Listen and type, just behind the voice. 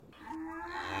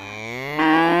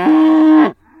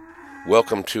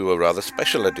Welcome to a rather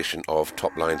special edition of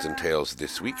Top Lines and Tales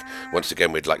this week. Once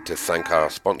again, we'd like to thank our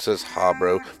sponsors,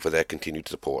 Harbro, for their continued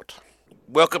support.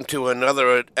 Welcome to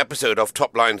another episode of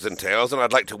Top Lines and Tales, and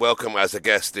I'd like to welcome as a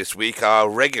guest this week our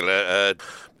regular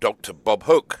Dr. Bob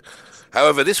Hoke.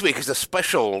 However, this week is a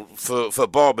special for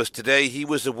Bob, as today he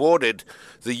was awarded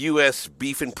the U.S.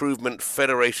 Beef Improvement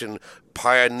Federation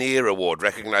Pioneer Award,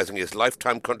 recognizing his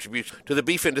lifetime contribution to the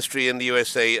beef industry in the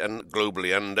USA and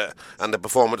globally, and the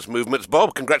performance movements.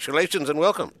 Bob, congratulations and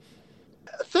welcome.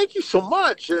 Thank you so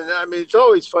much. And I mean, it's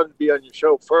always fun to be on your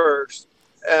show first,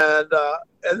 and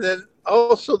then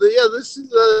also this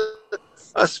is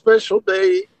a special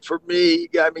day for me.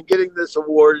 I mean, getting this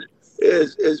award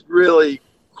is really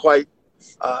quite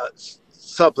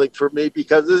something for me,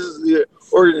 because this is the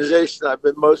organization I've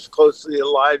been most closely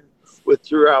aligned with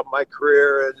throughout my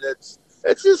career, and it's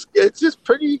just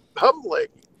pretty humbling.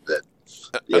 That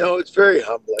it's very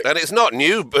humbling. And it's not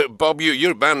new, but Bob,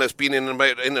 you're a man that's been in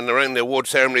and around the award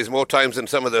ceremonies more times than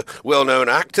some of the well-known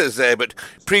actors there. But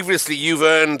previously, you've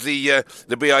earned the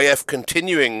BIF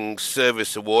Continuing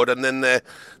Service Award, and then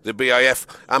the BIF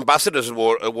Ambassadors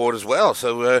Award as well.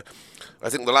 So. I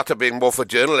think the latter being more for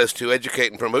journalists who educate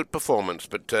and promote performance.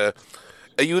 But are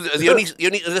you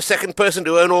the second person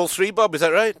to earn all three, Bob? Is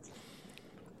that right?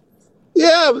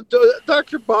 Yeah,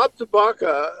 Dr. Bob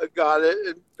Tabaka got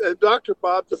it, and Dr.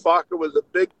 Bob Tabaka was a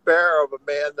big bear of a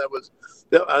man that was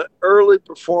an early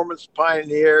performance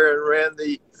pioneer and ran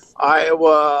the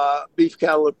Iowa Beef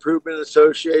Cattle Improvement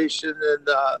Association,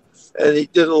 and he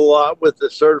did a lot with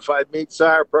the Certified Meat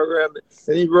Sire program,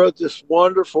 and he wrote this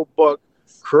wonderful book,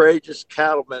 Courageous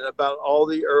Cattlemen, about all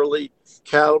the early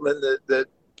cattlemen that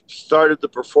started the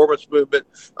performance movement.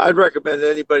 I'd recommend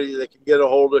anybody that can get a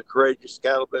hold of Courageous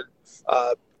Cattlemen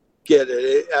get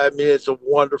it. I mean, it's a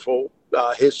wonderful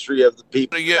history of the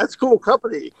people. That's cool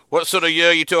company. What sort of year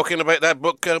are you talking about that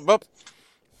book, Bob?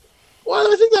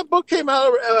 Well, I think that book came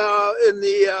out in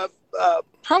the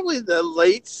probably the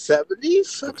late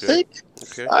 70s, I think.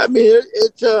 Okay. I mean,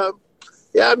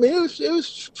 yeah, I mean, it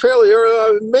was fairly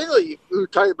early. Mainly, we were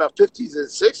talking about 50s and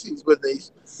 60s when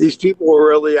these people were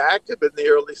really active in the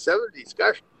early 70s.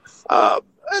 Gosh,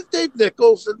 and Dave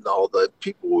Nichols and all the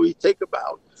people we think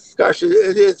about. Gosh, it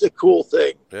is a cool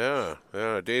thing. Yeah,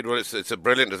 indeed. Well, it's a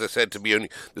brilliant, as I said, to be only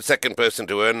the second person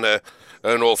to earn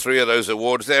all three of those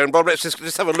awards there. And Bob, let's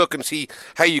just have a look and see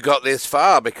how you got this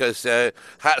far, because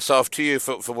hats off to you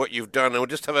for what you've done. And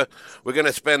we're going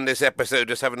to spend this episode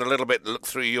just having a little bit look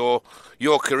through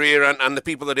your career and the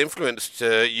people that influenced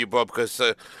you, Bob, because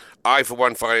I, for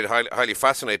one, find it highly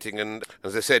fascinating. And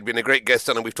as I said, been a great guest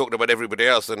on, and we've talked about everybody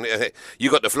else. And you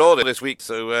got the floor this week,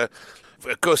 so.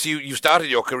 Of course, you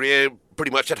started your career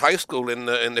pretty much at high school in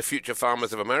the Future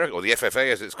Farmers of America, or the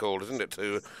FFA as it's called, isn't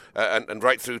it? And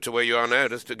right through to where you are now.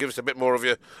 Just to give us a bit more of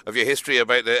your history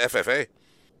about the FFA.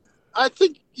 I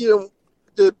think to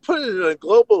put it in a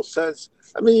global sense,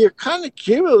 I mean, you're kind of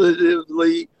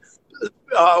cumulatively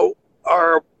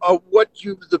are what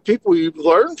the people you've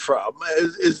learned from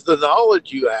is the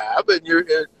knowledge you have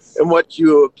and what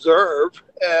you observe,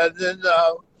 and then.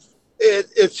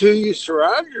 It's who you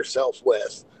surround yourself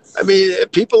with. I mean,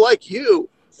 people like you,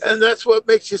 and that's what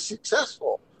makes you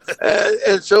successful.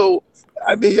 and so,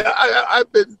 I mean,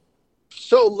 I've been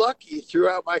so lucky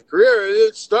throughout my career.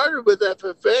 It started with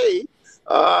FFA.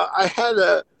 I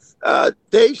had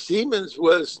Dave Siemens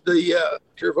was the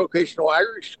vocational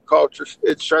agriculture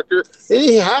instructor, and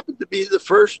he happened to be the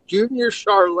first junior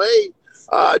Charlet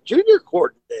junior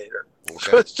coordinator.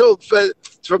 Okay. So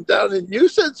from down in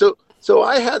Houston, so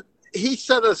I had. He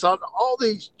sent us on all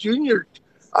these junior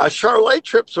Charlet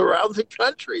trips around the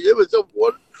country. It was a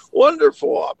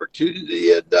wonderful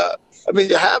opportunity. And I mean,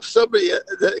 to have somebody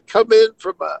that come in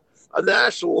from a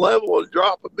national level and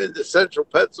drop them into central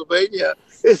Pennsylvania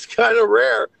is kind of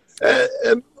rare.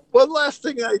 And one last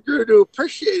thing I grew to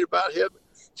appreciate about him,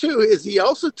 too, is he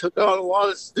also took on a lot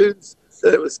of students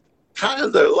that it was kind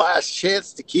of their last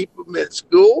chance to keep them in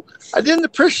school. I didn't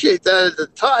appreciate that at the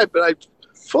time, but I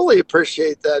fully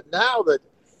appreciate that now. That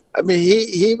I mean,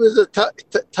 he was a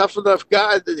tough enough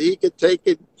guy that he could take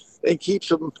it and keep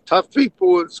some tough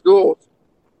people in school.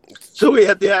 So he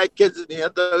had the ag kids and he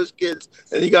had those kids,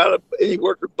 and he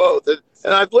worked with both.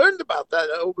 And I've learned about that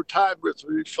over time with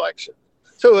reflection.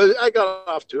 So I got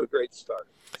off to a great start.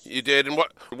 You did. And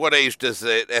what age does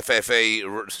the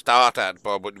FFA start at,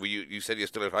 Bob? You said you're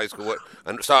still at high school.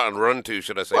 And start and run to,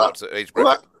 should I say? What's the age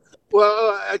bracket?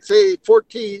 Well, I'd say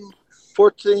 14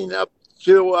 up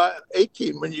to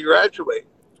 18 when you graduate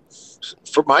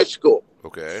from high school.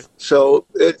 Okay. So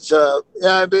it's a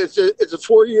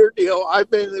 4-year deal. I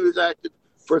mainly was active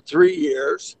for 3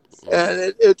 years,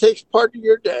 and it takes part of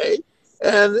your day.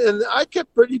 And I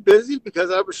kept pretty busy because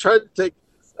I was trying to take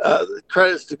the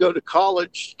credits to go to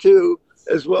college too,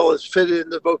 as well as fit in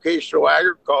the vocational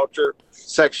agriculture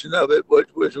section of it,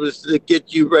 which was to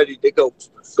get you ready to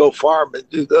go farm and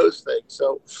do those things.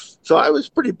 So I was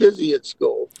pretty busy at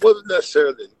school. Wasn't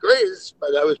necessarily the greatest,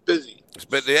 but I was busy.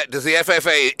 But does the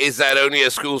FFA, is that only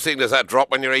a school thing? Does that drop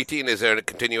when you're 18? Is there a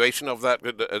continuation of that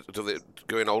to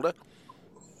going older?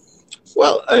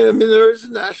 Well, I mean, there is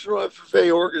a national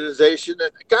FFA organization,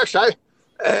 and gosh,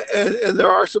 and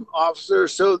there are some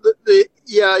officers, so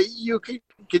you can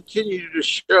continue to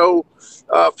show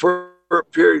for a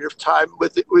period of time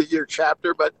with your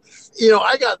chapter. But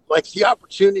I got like the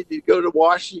opportunity to go to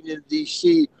Washington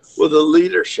D.C. with a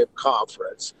leadership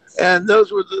conference, and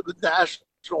those were the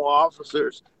national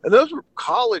officers, and those were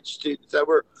college students that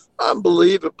were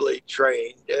unbelievably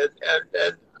trained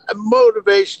and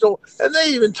motivational, and they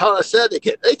even taught us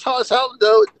etiquette. They taught us how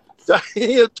to tie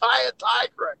a tie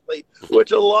correctly,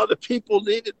 which a lot of people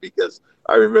needed, because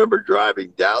I remember driving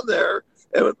down there,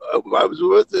 and I was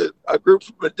with a group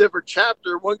from a different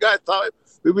chapter. One guy thought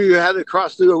we had to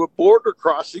cross through a border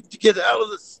crossing to get out of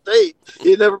the state.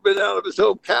 He had never been out of his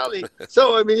home county.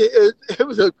 So, I mean, it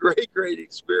was a great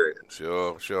experience.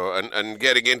 Sure. And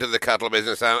getting into the cattle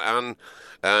business and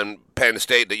Penn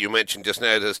State that you mentioned just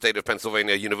now, the State of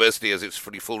Pennsylvania University, as its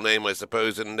pretty full name, I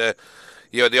suppose, and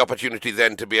you had the opportunity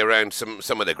then to be around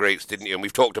some of the greats, didn't you? And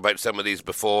we've talked about some of these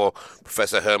before.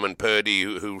 Professor Herman Purdy,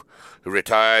 who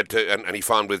retired, and he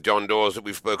farmed with John Dawes that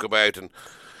we've spoke about, and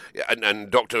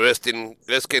Dr. Erskine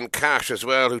Cash as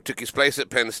well, who took his place at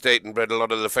Penn State and bred a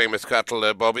lot of the famous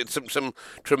cattle, Bob. It's some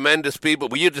tremendous people.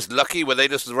 Were you just lucky? Were they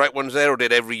just the right ones there, or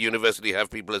did every university have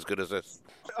people as good as this?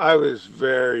 I was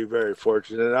very, very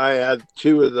fortunate. I had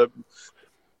two of the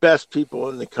best people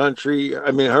in the country.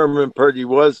 I mean, Herman Purdy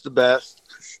was the best,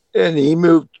 and he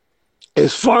moved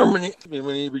his farm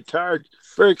when he retired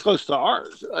very close to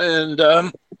ours. And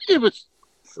it was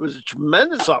a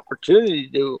tremendous opportunity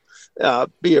to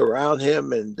be around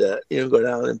him and go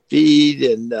down and feed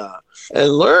and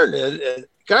learn. And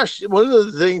gosh, one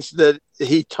of the things that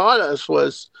he taught us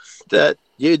was that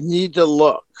you need to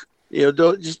look.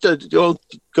 Don't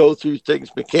go through things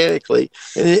mechanically.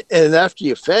 And after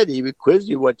you fed, he would quiz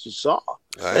you what you saw.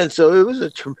 Right. And so it was a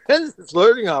tremendous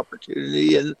learning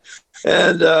opportunity. And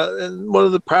one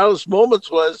of the proudest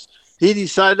moments was he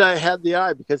decided I had the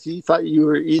eye, because he thought you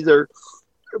were either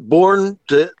born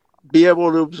to be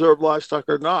able to observe livestock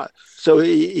or not. So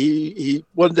he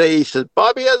one day he said,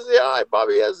 Bobby has the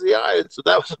eye. And so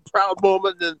that was a proud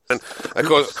moment. And of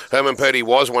course, Herman Purdy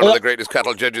was one of the greatest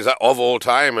cattle judges of all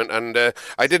time. And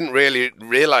I didn't really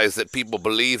realize that people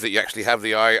believe that you actually have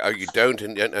the eye or you don't.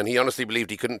 And he honestly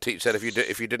believed he couldn't teach that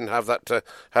if you didn't have that,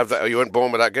 or you weren't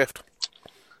born with that gift.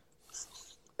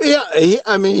 Yeah,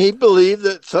 he believed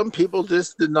that some people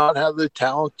just did not have the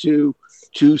talent to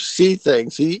see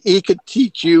things. He could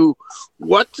teach you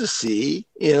what to see,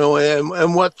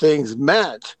 and what things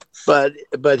meant. But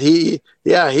he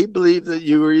believed that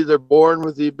you were either born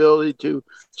with the ability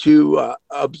to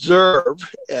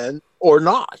observe or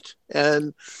not,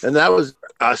 and that was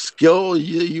a skill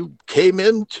you came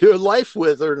into life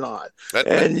with or not,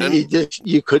 and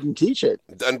you couldn't teach it.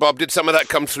 And Bob, did some of that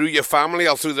come through your family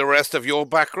or through the rest of your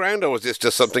background, or was this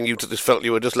just something you just felt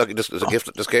you were just lucky, just as a gift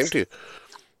that just came to you?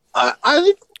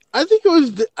 I think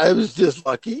I was just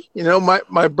lucky.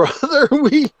 My brother,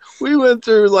 we went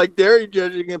through like dairy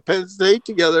judging at Penn State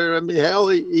together. I mean, hell,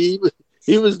 he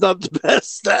was not the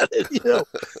best at it.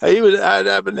 I'd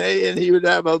have an A, and he would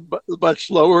have a much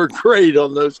lower grade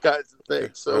on those kinds of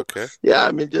things. So, okay. Yeah,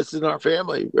 I mean, just in our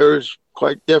family, there was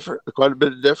quite a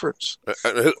bit of difference.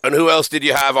 And who else did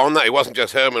you have on that? It wasn't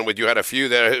just Herman, but you had a few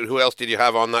there. Who else did you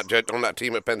have on that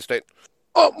team at Penn State?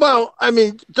 Oh, well, I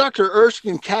mean, Dr.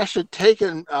 Erskine Cash had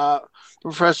taken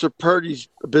Professor Purdy's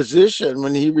position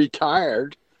when he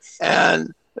retired,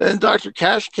 and Dr.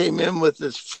 Cash came in with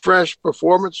this fresh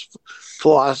performance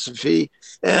philosophy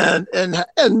and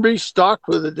restocked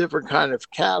with a different kind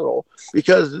of cattle,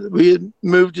 because we had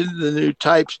moved into the new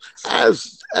types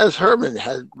as Herman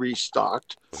had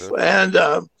restocked.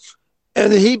 Mm-hmm.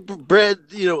 And he bred,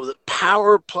 the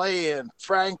Power Play and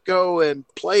Franco and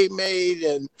Playmate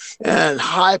and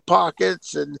High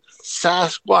Pockets and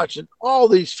Sasquatch, and all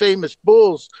these famous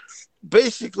bulls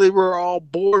basically were all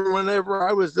born whenever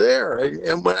I was there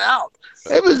and went out.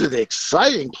 It was an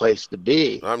exciting place to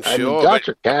be. I'm sure.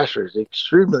 Dr. Casher is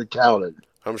extremely talented.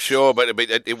 I'm sure, but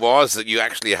it was that you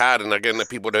actually had, and again, that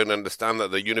people don't understand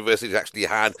that the universities actually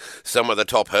had some of the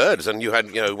top herds, and you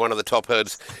had, one of the top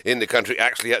herds in the country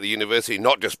actually at the university,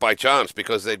 not just by chance,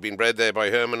 because they'd been bred there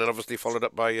by Herman and obviously followed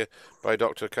up by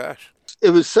Dr. Cash. It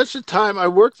was such a time. I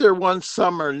worked there one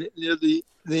summer near the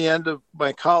end of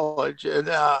my college, and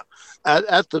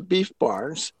at the beef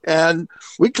barns, and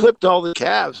we clipped all the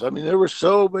calves. I mean, there were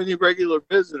so many regular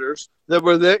visitors that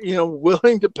were there,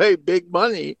 willing to pay big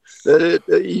money that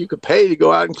you could pay to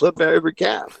go out and clip every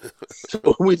calf.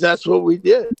 So that's what we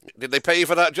did. Did they pay you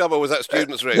for that job, or was that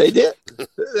students' rates? They did.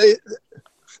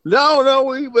 No, that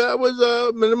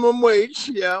was minimum wage.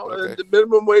 Yeah, okay. The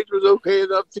minimum wage was okay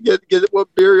enough to get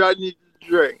what beer I needed to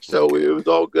drink, so it was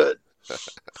all good.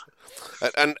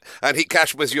 And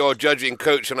Cash was your judging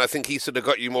coach, and I think he sort of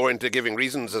got you more into giving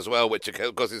reasons as well, which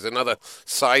of course is another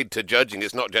side to judging.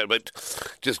 It's not about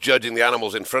just judging the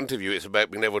animals in front of you; it's about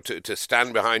being able to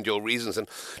stand behind your reasons. And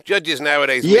judges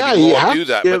nowadays maybe more do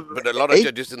that, but a lot of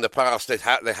judges in the past they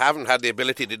haven't had the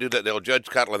ability to do that. They'll judge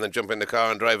cattle and then jump in the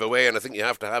car and drive away. And I think you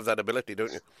have to have that ability,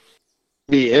 don't you?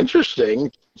 Be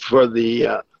interesting for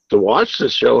the to watch the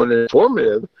show and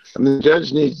informative. I mean, the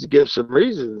judge needs to give some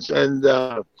reasons, and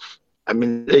I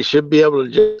mean, they should be able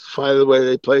to justify the way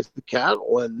they place the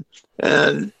cattle,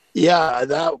 and yeah,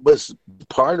 that was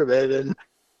part of it. And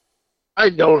I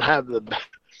don't have the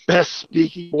best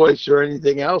speaking voice or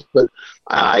anything else, but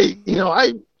I'm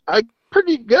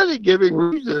pretty good at giving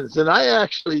reasons, and I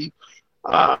actually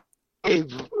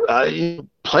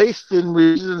placed in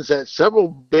reasons at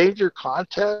several major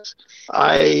contests.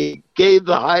 I gave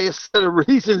the highest set of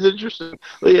reasons.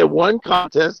 Interestingly, at one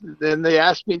contest, and they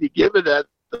asked me to give it at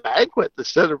the banquet, the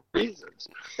set of reasons,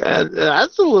 and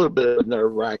that's a little bit of a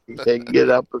nerve-wracking thing, get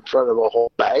up in front of a whole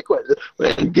banquet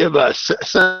and give us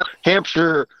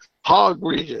Hampshire hog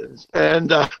reasons. And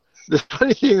the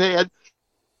funny thing, they had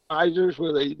risers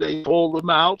where they pulled them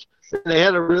out, and they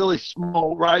had a really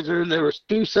small riser, and there was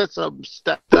two sets of them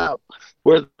stacked up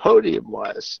where the podium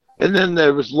was, and then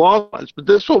there was long ones, but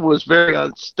this one was very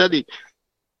unsteady.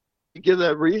 To give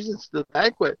that reasons to the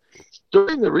banquet.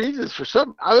 During the reasons,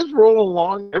 I was rolling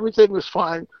along, everything was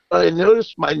fine, but I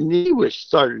noticed my knee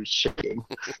started shaking.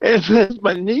 And as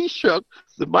my knee shook,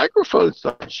 the microphone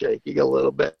started shaking a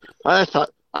little bit. I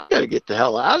thought, I got to get the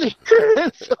hell out of here.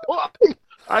 And so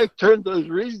I turned those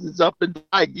reasons up into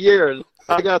high gear, and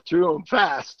I got through them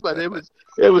fast, but it was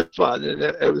fun, and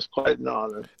it was quite an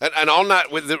honor. And on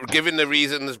that, with giving the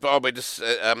reasons, Bob, I just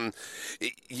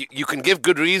you can give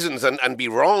good reasons and be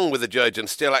wrong with the judge and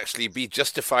still actually be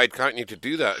justified, can't you, to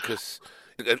do that? Because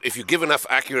if you give enough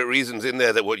accurate reasons in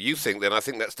there that what you think, then I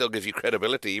think that still gives you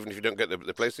credibility, even if you don't get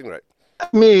the placing right.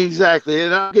 Exactly,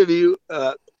 and I'll give you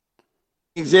an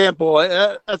example.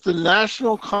 At the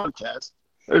national contest,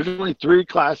 there's only 3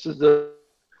 classes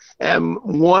and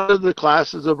one of the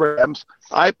classes of rams,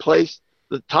 I placed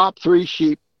the top 3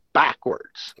 sheep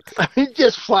backwards. I mean,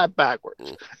 just flat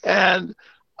backwards. And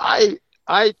I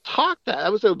talked that.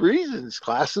 That was a reasons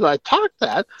class, and I talked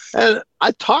that, and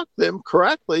I talked them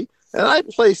correctly, and I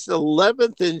placed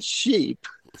 11th in sheep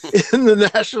in the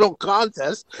national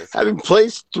contest, having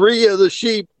placed 3 of the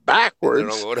sheep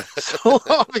backwards. So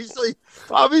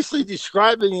obviously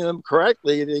describing them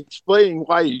correctly and explaining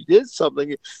why you did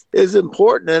something is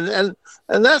important,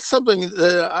 and that's something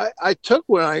that I took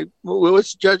when I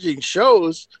was judging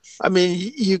shows. I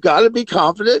mean, you got to be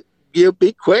confident, you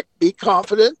be quick, be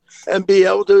confident, and be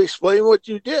able to explain what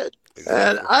you did. Exactly.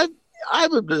 And I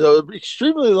was an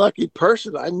extremely lucky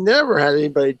person. I never had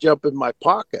anybody jump in my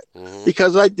pocket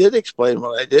because I did explain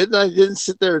what I did, and I didn't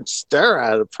sit there and stare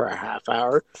at it for a half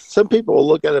hour. Some people will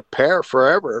look at a pear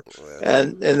forever,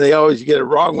 and they always get it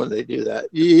wrong when they do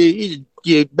that. You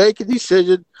make a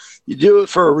decision, you do it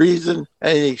for a reason,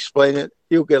 and you explain it.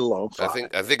 You'll get along fine.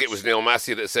 I think it was Neil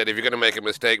Massey that said, if you're going to make a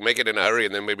mistake, make it in a hurry,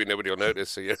 and then maybe nobody will notice.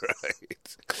 So you're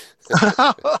right.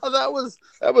 that was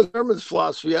Herman's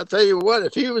philosophy. I'll tell you what,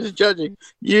 if he was judging,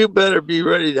 you better be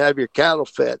ready to have your cattle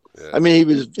fed. Yeah. I mean, he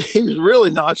was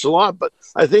really nonchalant, but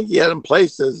I think he had them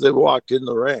placed as they walked in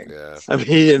the ring. Yeah. I mean,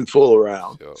 he didn't fool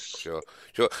around. Sure.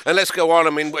 And let's go on. I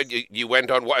mean, you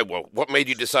went on. What made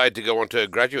you decide to go on to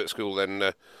graduate school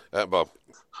then, Bob?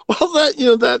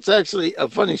 Well, that's actually a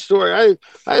funny story. I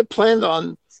had planned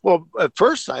on, at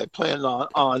first I had planned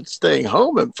on staying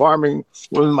home and farming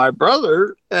with my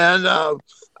brother, and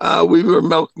we were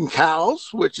milking cows,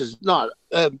 which is not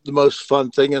the most fun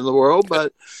thing in the world.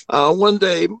 But one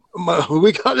day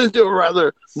we got into a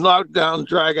rather knockdown,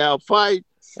 drag-out fight,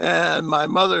 And my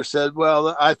mother said,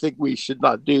 well, I think we should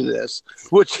not do this,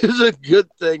 which is a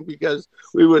good thing because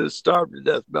we would have starved to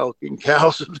death milking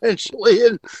cows eventually.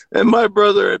 And my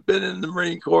brother had been in the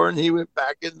Marine Corps and he went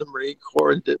back in the Marine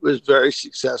Corps and it was very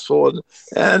successful.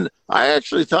 And I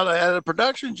actually thought I had a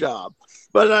production job.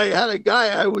 But I had a guy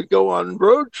I would go on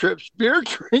road trips, beer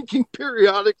drinking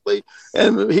periodically,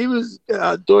 and he was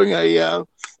doing a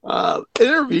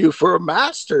interview for a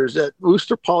master's at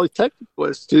Worcester Polytechnic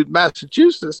Institute,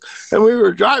 Massachusetts, and we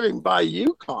were driving by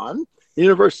UConn,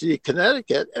 University of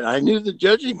Connecticut, and I knew the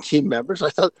judging team members. I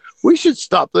thought we should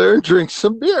stop there and drink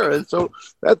some beer. And so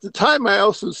at the time, I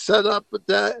also set up with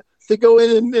that to go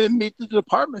in and meet the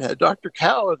department head, Dr.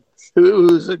 Cowan, who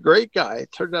was a great guy.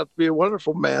 Turned out to be a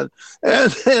wonderful man.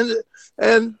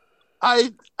 And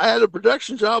I had a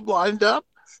production job lined up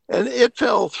and it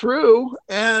fell through.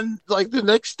 And like the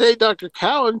next day, Dr.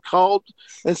 Cowan called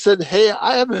and said, hey,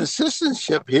 I have an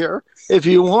assistantship here if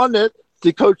you want it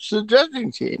to coach the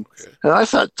judging team. Okay. And I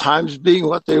thought, times being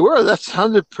what they were, that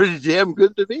sounded pretty damn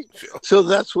good to me. Sure. So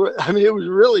that's where, I mean, it was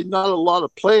really not a lot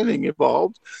of planning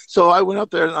involved. So I went up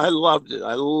there and I loved it.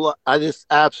 I just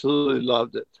absolutely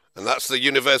loved it. And that's the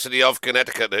University of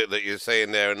Connecticut that you're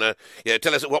saying there. And yeah,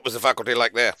 tell us, what was the faculty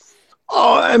like there?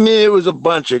 Oh, I mean, it was a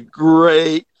bunch of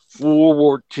great World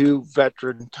War II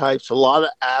veteran types, a lot of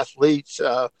athletes,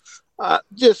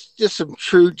 just some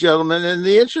true gentlemen. And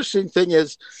the interesting thing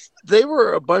is, they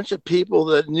were a bunch of people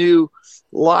that knew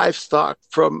livestock,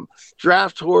 from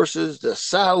draft horses to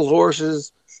saddle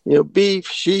horses, beef,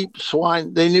 sheep,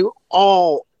 swine. They knew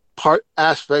all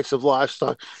aspects of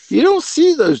livestock. You don't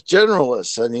see those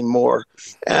generalists anymore.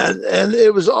 And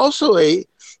it was also a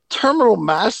terminal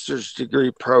master's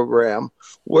degree program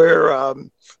where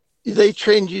they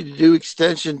trained you to do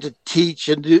extension, to teach,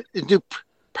 and do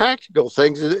practical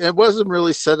things. It wasn't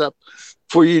really set up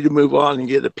for you to move on and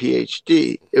get a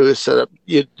PhD. It was set up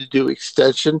to do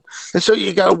extension. And so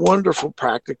you got a wonderful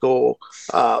practical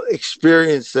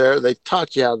experience there. They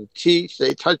taught you how to teach.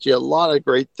 They taught you a lot of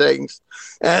great things.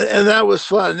 And that was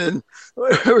fun. And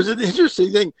there was an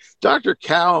interesting thing. Dr.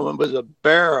 Cowan was a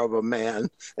bear of a man,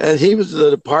 and he was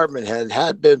the department head,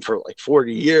 had been for like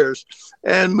 40 years.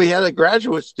 And we had a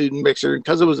graduate student mixer, and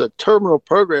because it was a terminal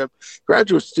program,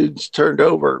 graduate students turned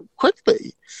over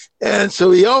quickly. And so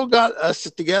he all got us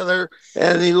together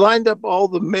and he lined up all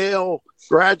the male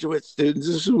graduate students.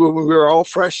 This is when we were all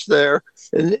fresh there.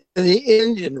 And he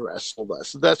Indian wrestled us.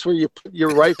 So that's where you put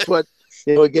your right foot,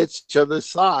 against each other's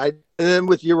side. And then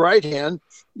with your right hand,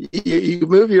 you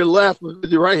move your left.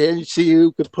 With your right hand, you see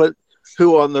who could put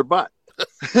who on their butt.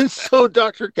 And so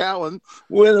Dr. Cowan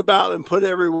went about and put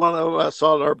every one of us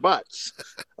on our butts.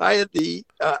 I had the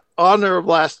honor of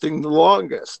lasting the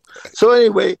longest. So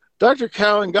anyway, Dr.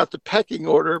 Cowan got the pecking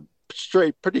order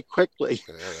straight pretty quickly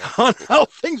on how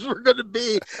things were going to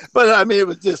be. But I mean, it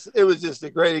was just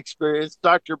a great experience.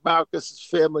 Dr. Malkus's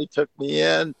family took me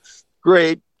in.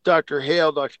 Great. Dr.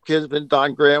 Hale, Dr. Kinsman,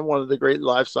 Don Graham, one of the great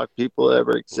livestock people that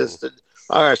ever existed.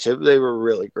 Actually, they were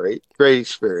really great. Great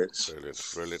experience.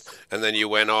 Brilliant. And then you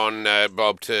went on,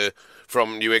 Bob,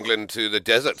 from New England to the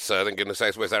deserts, I think in the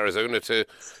southwest Arizona, to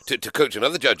coach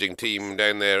another judging team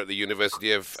down there at the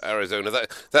University of Arizona.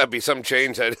 That'd be some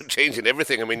change in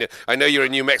everything. I mean, I know you're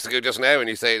in New Mexico just now and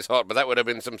you say it's hot, but that would have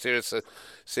been some serious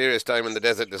time in the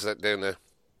desert down there.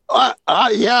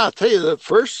 Yeah, I'll tell you, the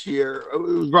first year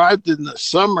we arrived in the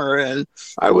summer, and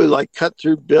I would cut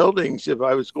through buildings if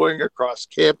I was going across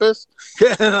campus,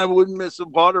 and I wouldn't miss a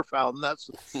water fountain.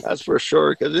 That's for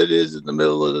sure, because it is in the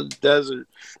middle of the desert.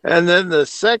 And then the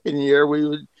second year we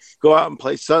would go out and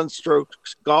play sunstroke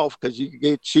golf because you could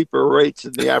get cheaper rates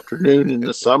in the afternoon in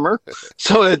the summer.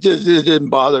 So it didn't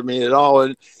bother me at all.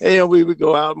 And we would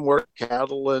go out and work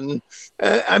cattle, and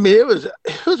I mean it was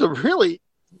a really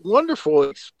wonderful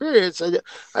experience.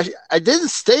 I didn't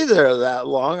stay there that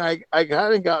long. I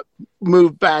kind of got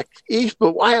moved back east,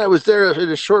 but while I was there in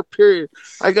a short period,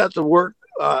 I got to work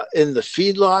in the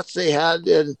feedlots they had,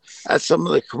 and at some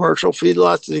of the commercial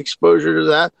feedlots, and exposure to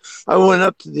that. I went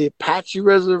up to the Apache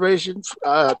Reservation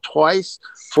twice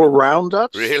for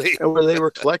roundups, really, and where they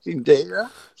were collecting data.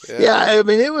 Yeah, I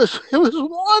mean it was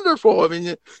wonderful. I mean,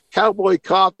 the cowboy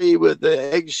coffee with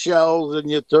the eggshells, and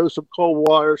you throw some cold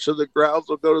water so the grounds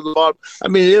will go to the bottom. I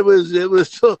mean, it was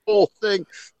the whole thing,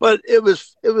 but it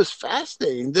was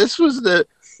fascinating. This was the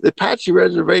Apache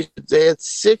Reservation. They had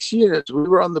 6 units. We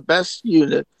were on the best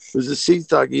unit. It was the seed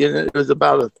stock unit. It was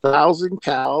about 1,000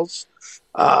 cows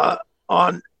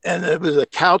and it was a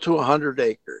cow to 100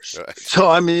 acres. Right. So,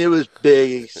 I mean, it was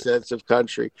big, extensive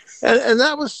country. And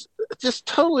that was just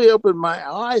totally opened my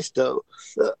eyes to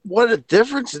what a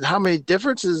difference and how many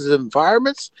differences in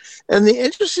environments. And the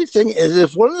interesting thing is,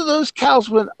 if one of those cows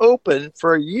went open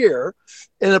for a year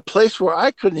in a place where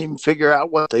I couldn't even figure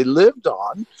out what they lived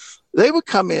on, they would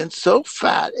come in so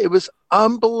fat, it was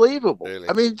unbelievable. Really?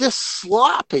 I mean, just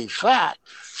sloppy fat.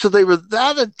 So they were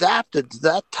that adapted to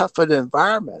that tough an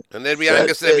environment. And they'd be that,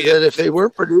 Angus. that if they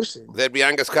weren't producing, they'd be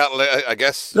Angus cattle, I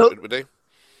guess. No. Would they?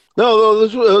 no,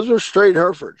 those were straight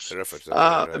Herefords. Herefords, okay,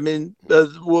 right. I mean,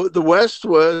 the West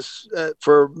was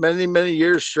for many, many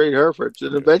years straight Herefords,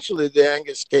 and eventually the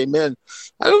Angus came in.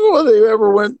 I don't know whether they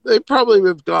ever went. They probably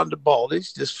have gone to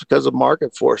Baldies just because of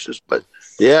market forces. But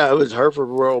yeah, it was Hereford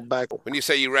world back. When you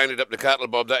say you rounded up the cattle,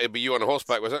 Bob, that'd be you on a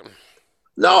horseback, was it?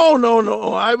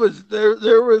 No. I was there.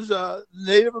 There was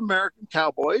Native American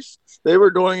cowboys. They were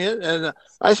doing it, and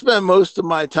I spent most of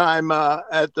my time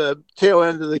at the tail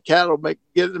end of the cattle,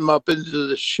 getting them up into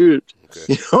the chute.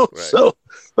 Okay. Right. So,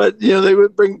 but they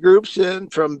would bring groups in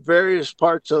from various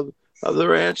parts of the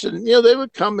ranch, and they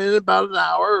would come in about an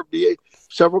hour, be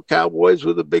several cowboys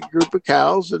with a big group of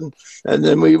cows, and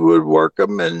then we would work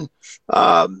them and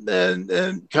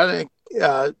kind of.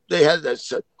 They had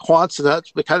this Quonset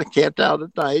huts, but kind of camped out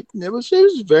at night, and it was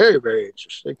very, very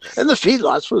interesting. And the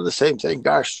feedlots were the same thing.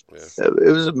 Gosh, it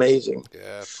was amazing.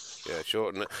 Yeah,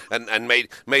 sure, and made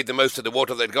the most of the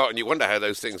water they'd got. And you wonder how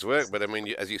those things work. But I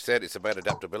mean, as you said, it's about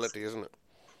adaptability, isn't it?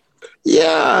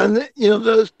 Yeah, and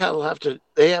those cattle have to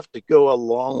go a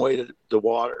long way to the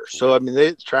water. So I mean, they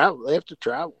have to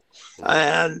travel.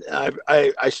 And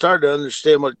I started to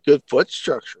understand what good foot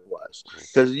structure was,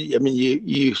 because I mean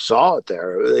you saw it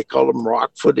there. They called them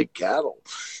rock-footed cattle,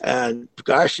 and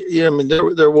gosh, I mean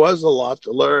there was a lot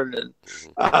to learn, and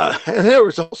there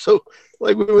was also,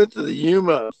 like, we went to the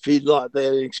Yuma feedlot. They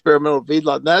had an experimental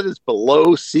feedlot, and that is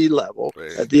below sea level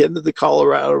at the end of the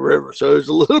Colorado River. So there's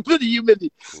a little bit of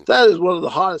humidity. That is one of the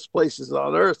hottest places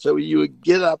on earth. So you would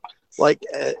get up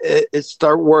it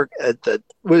start work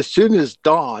as soon as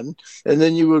dawn, and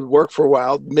then you would work for a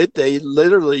while. Midday,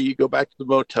 literally, you go back to the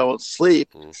motel and sleep,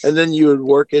 and then you would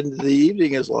work into the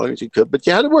evening as long as you could. But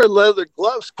you had to wear leather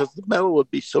gloves because the metal would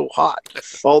be so hot,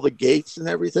 all the gates and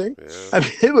everything. Yeah. I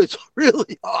mean, it was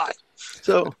really hot.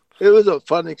 So it was a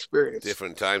fun experience.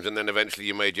 Different times, and then eventually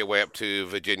you made your way up to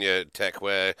Virginia Tech,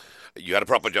 where you had a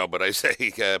proper job, but I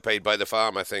say paid by the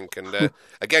farm, I think, and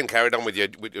again carried on with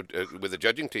the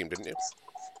judging team, didn't you?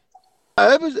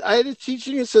 I had a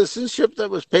teaching assistantship that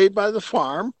was paid by the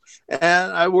farm,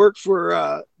 and I worked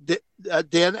for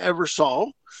Dan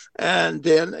Eversole, and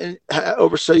Dan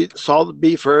oversaw the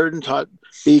beef herd and taught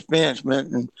beef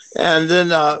management, and then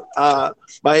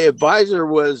my advisor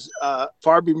was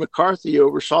Farby McCarthy,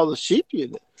 oversaw the sheep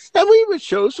unit, and we would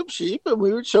show some sheep and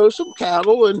we would show some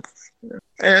cattle, and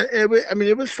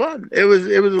it was fun. It was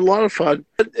a lot of fun.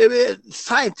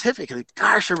 Scientifically,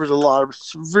 gosh, there was a lot of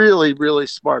really, really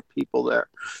smart people there.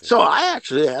 So I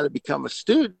actually had to become a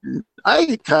student.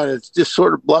 I kind of just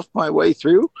sort of bluffed my way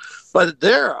through, but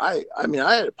there, I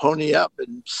had to pony up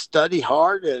and study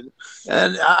hard, and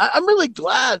I'm really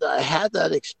glad I had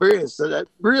that experience, that I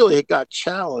really got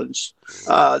challenged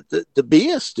to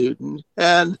be a student.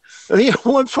 And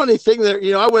one funny thing there,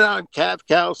 I went out and calved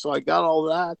cows, so I got all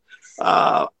that.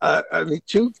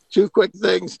 Two quick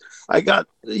things. I got,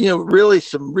 really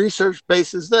some research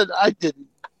bases that I didn't,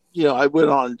 I went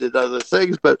on and did other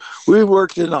things, but we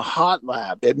worked in a hot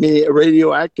lab, a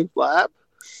radioactive lab.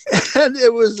 And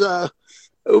it was,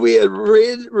 we had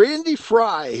Randy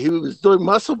Fry, who was doing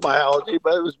muscle biology,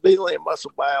 but it was mainly a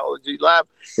muscle biology lab.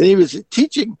 And he was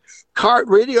teaching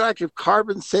radioactive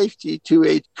carbon safety to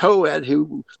a co-ed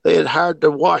who they had hired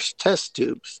to wash test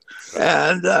tubes.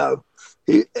 And,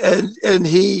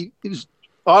 he was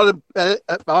on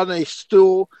a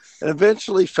stool and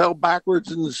eventually fell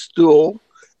backwards in the stool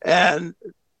and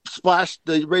splashed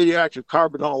the radioactive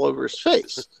carbon all over his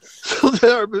face. So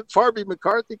then Farby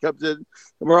McCarthy comes in, and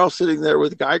we're all sitting there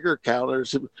with Geiger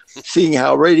counters, seeing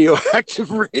how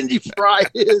radioactive Randy Fry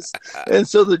is. And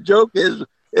so the joke is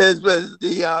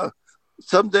when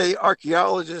someday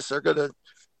archaeologists are going to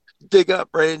dig up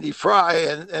Randy Fry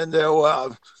and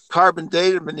they'll carbon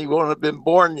date him, and he won't have been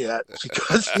born yet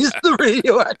because he's the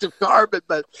radioactive carbon.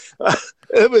 But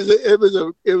it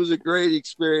was a great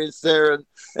experience there, and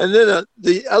then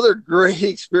the other great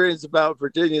experience about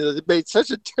Virginia that made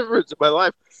such a difference in my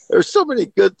life. There's so many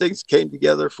good things came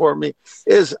together for me.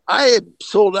 Is I had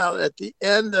sold out at the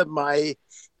end of my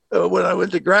when I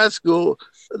went to grad school,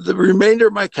 the remainder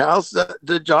of my cows,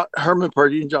 the Herman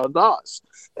Purdy and John Dawes,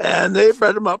 and they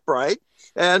bred them up right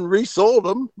and resold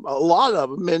them, a lot of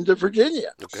them, into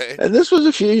Virginia. Okay. And this was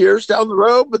a few years down the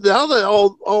road, but now that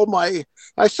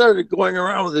I started going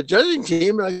around with the judging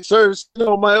team, and I started seeing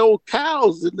all my old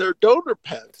cows in their donor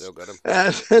pens. Still got them.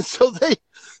 And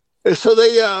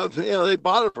they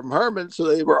bought it from Herman, so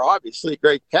they were obviously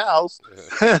great cows.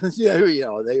 And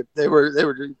they were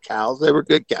cows. They were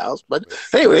good cows. But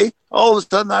anyway, all of a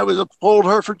sudden I was a polled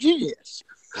Hereford genius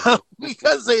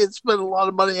because they had spent a lot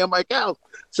of money on my cows.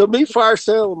 So me fire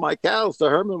selling my cows to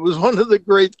Herman was one of the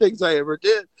great things I ever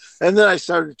did. And then I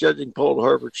started judging polled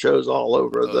Hereford shows all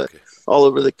over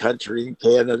the country in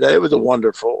Canada. It was a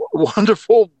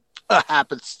wonderful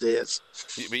happenstance.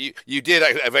 But you did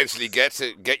eventually get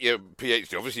your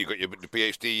PhD. Obviously, you got your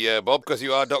PhD, Bob, because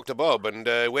you are Dr. Bob. And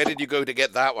where did you go to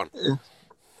get that one?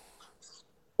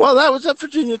 Well, that was at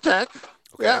Virginia Tech.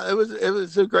 Okay. Yeah, it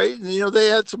was a great. They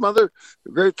had some other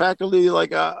great faculty like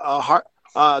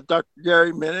Dr.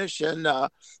 Gary Minish and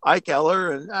Ike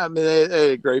Eller, and I mean they had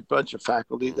a great bunch of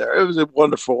faculty there. It was a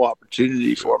wonderful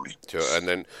opportunity for me. Sure,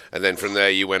 and then from there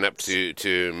you went up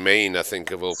to Maine, I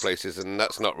think, of all places, and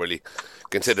that's not really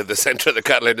considered the center of the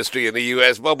cattle industry in the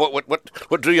U.S. Well,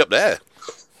 what drew you up there?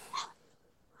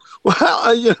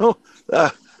 Well,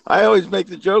 I always make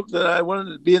the joke that I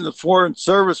wanted to be in the Foreign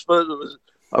Service, but I was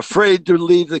afraid to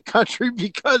leave the country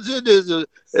because it is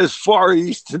as far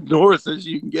east and north as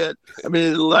you can get. I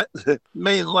mean,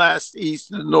 Maine last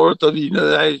east and north of the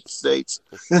United States,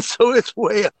 and so it's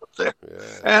way up there.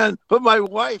 Yeah. But my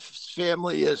wife's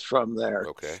family is from there,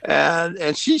 okay,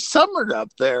 and she summered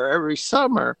up there every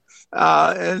summer,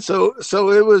 and so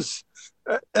it was.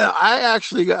 I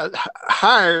actually got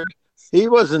hired. He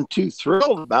wasn't too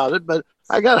thrilled about it, but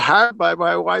I got hired by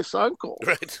my wife's uncle,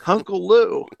 right. Uncle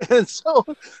Lou. And so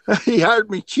he hired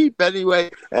me cheap anyway.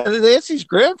 And Nancy's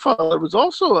grandfather was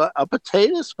also a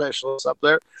potato specialist up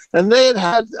there. And they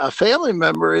had a family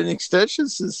member in extension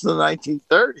since the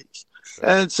 1930s.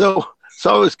 Right. And so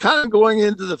I was kind of going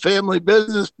into the family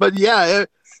business. But yeah,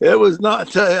 it was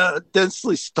not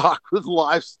densely stocked with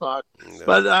livestock. No.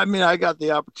 But I mean, I got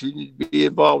the opportunity to be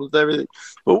involved with everything.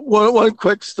 But one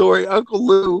quick story, Uncle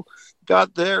Lou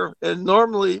got there, and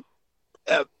normally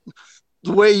the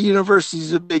way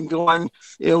universities have been going,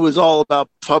 it was all about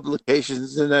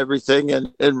publications and everything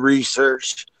and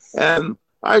research. And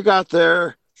I got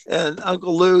there, and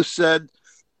Uncle Lou said,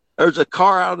 "There's a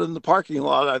car out in the parking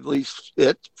lot. I've leased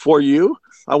it for you.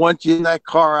 I want you in that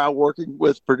car out working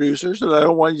with producers, and I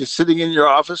don't want you sitting in your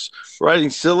office writing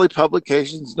silly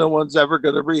publications no one's ever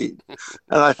going to read."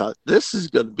 And I thought, this is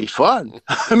going to be fun.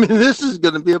 I mean, this is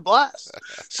going to be a blast.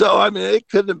 So, I mean, it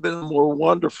couldn't have been a more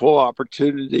wonderful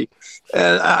opportunity.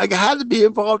 And I had to be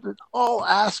involved in all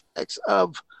aspects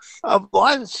of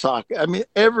livestock. I mean,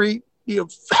 every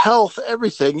health,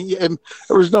 everything, and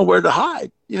there was nowhere to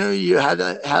hide. You had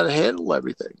to handle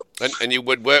everything. And you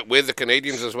would work with the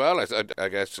Canadians as well. I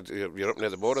guess you're up near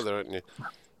the border there, aren't you?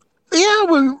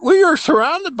 Yeah, we are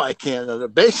surrounded by Canada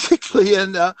basically,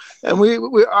 and our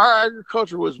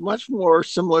agriculture was much more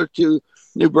similar to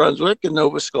New Brunswick and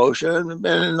Nova Scotia, and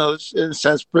in a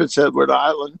sense Prince Edward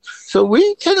Island. So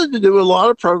we tended to do a lot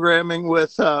of programming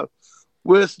with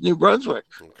New Brunswick,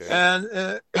 okay.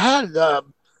 And had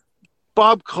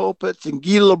Bob Kopitz and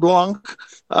Guy LeBlanc.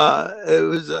 It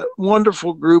was a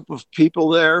wonderful group of people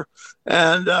there,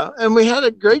 and we had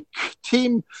a great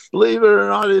team, believe it or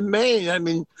not, in Maine. I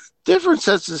mean, different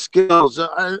sets of skills.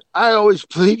 I always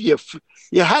believe you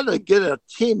had to get a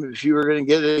team if you were going to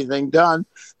get anything done.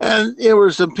 And there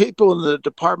were some people in the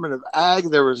Department of Ag.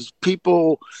 There was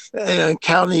people,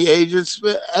 county agents,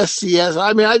 SCS.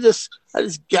 I mean, I just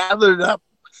gathered up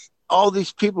all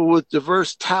these people with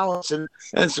diverse talents and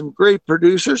some great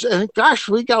producers, and gosh,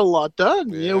 we got a lot done.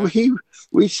 Yeah.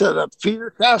 We set up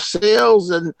feeder calf sales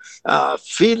and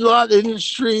feedlot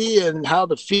industry and how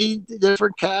to feed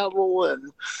different cattle,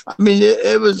 and I mean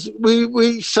it was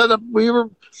we set up. We were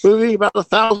moving about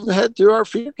 1,000 head through our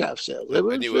feeder calf sales. It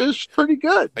was pretty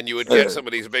good. And you would get some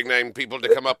of these big name people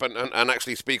to come up and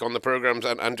actually speak on the programs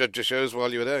and judge the shows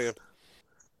while you were there. Yeah.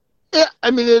 Yeah,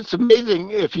 I mean, it's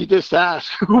amazing if you just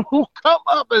ask who will come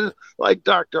up, and like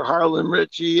Dr. Harlan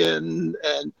Ritchie and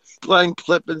Glenn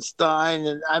Klippenstein,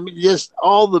 and I mean, just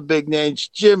all the big names.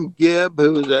 Jim Gibb,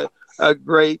 who was a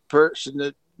great person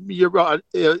that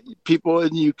people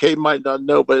in the UK might not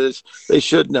know, but they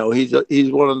should know. He's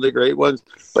one of the great ones.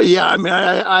 But yeah, I mean,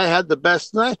 I had the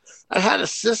best night. I had a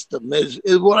system. Is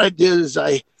what I did is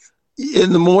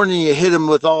in the morning, you hit them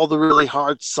with all the really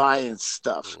hard science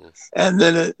stuff, and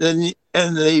then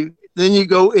you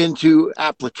go into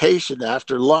application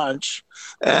after lunch,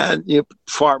 and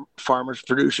farmers,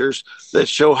 producers that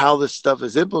show how this stuff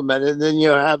is implemented. And then you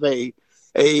have a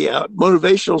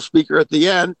motivational speaker at the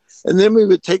end, and then we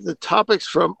would take the topics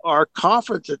from our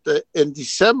conference in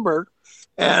December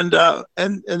and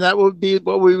that would be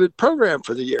what we would program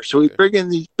for the year. So we Okay. bring in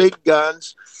these big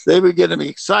guns. They would get them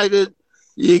excited.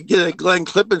 You get a Glenn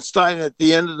Klippenstein at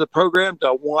the end of the program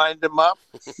to wind them up,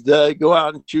 to go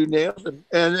out and chew nails,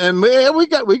 and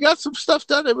we got some stuff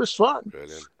done. It was fun,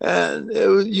 Brilliant.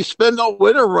 and you spend all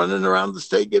winter running around the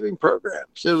state giving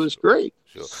programs. It was great.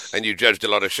 Sure. And you judged a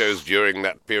lot of shows during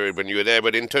that period when you were there.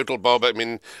 But in total, Bob, I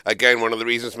mean, again, one of the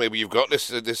reasons maybe you've got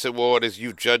this award is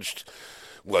you've judged.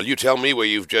 Well, you tell me where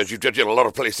you've judged. You've judged in a lot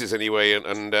of places anyway,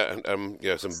 and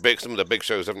yeah, some of the big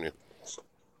shows, haven't you?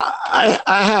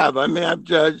 I have. I mean, I've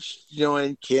judged,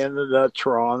 in Canada,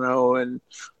 Toronto, and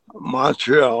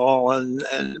Montreal, and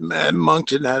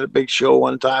Moncton had a big show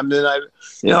one time. Then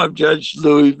I've judged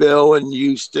Louisville and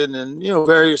Houston, and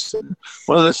various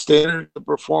one of the standard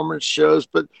performance shows.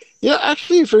 But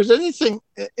actually, if there's anything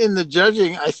in the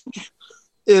judging, I think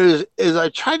is I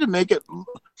try to make it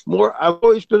more. I've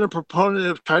always been a proponent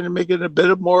of trying to make it a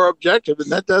bit more objective,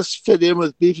 and that does fit in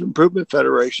with Beef Improvement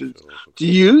Federation to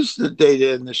use the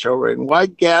data in the show ring. Why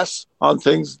guess on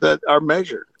things that are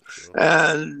measured?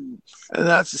 And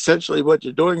that's essentially what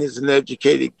you're doing, is an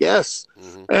educated guess.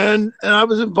 Mm-hmm. And I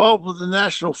was involved with the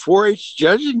National 4-H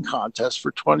judging contest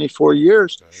for 24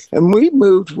 years, and we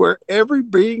moved where every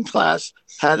breeding class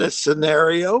had a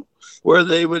scenario where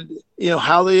they would,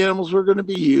 how the animals were going to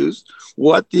be used,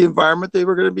 what the environment they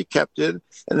were going to be kept in,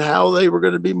 and how they were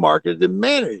going to be marketed and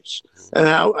managed, and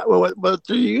what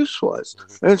their use was.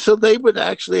 And so they would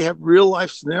actually have real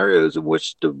life scenarios in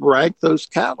which to rank those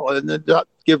cattle and then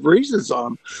give reasons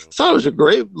on them. So it was a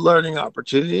great learning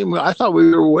opportunity. I thought we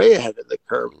were way ahead of the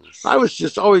curve. I was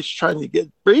just always trying to get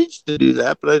breeds to do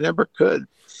that, but I never could.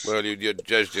 Well, you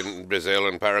judged in Brazil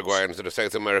and Paraguay and sort of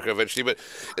South America eventually, but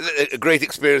a great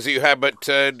experience that you had. But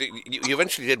you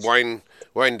eventually did wind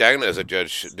down as a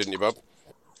judge, didn't you, Bob?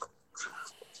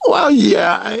 Well,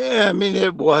 yeah. I mean,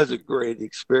 it was a great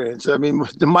experience. I mean,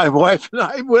 my wife and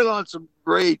I went on some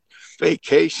great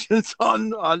vacations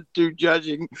through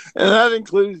judging, and that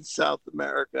included South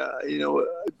America.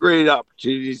 Great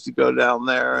opportunities to go down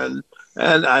there, and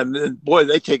boy,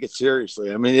 they take it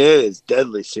seriously. I mean, it is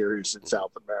deadly serious in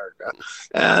South America,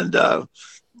 and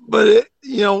but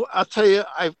I'll tell you,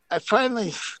 I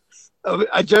finally.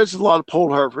 I judged a lot of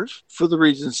polled heifers for the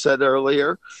reasons said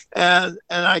earlier, and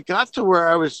I got to where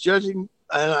I was judging,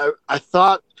 and I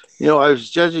thought, I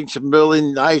was judging some really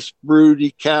nice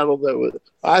broody cattle that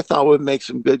I thought would make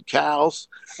some good cows,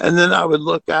 and then I would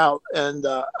look out and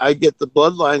I get the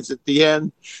bloodlines at the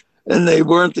end, and they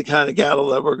weren't the kind of cattle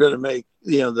that were going to make,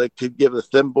 that could give a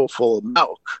thimble full of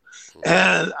milk,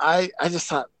 and I just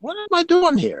thought, what am I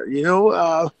doing here?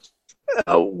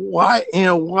 Why,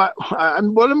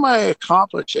 what am I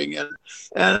accomplishing?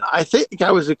 And I think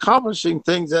I was accomplishing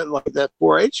things at like that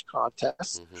 4-H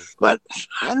contest, but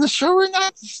in the show ring,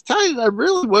 I just tell you, I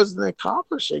really wasn't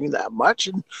accomplishing that much,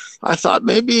 and I thought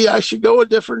maybe I should go a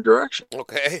different direction.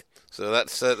 Okay, so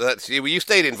that's you. Well, you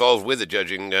stayed involved with the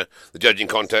judging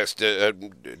contest,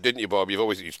 didn't you, Bob?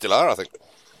 You still are, I think.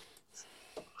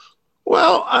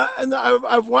 Well,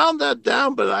 I've wound that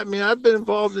down, but I mean, I've been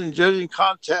involved in judging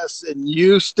contests in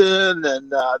Houston and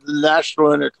the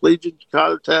National Intercollegiate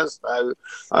Contest.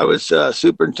 I was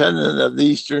superintendent of the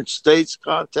Eastern States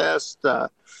Contest. I've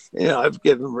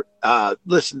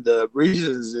listened to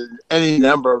reasons in any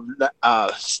number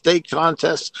of state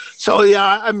contests. So,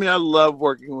 yeah, I mean, I love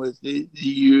working with the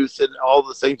youth and all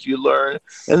the things you learn.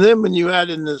 And then when you add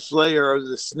in this layer of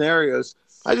the scenarios,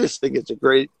 I just think it's a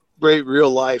great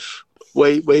real life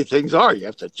way things are. You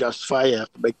have to justify, you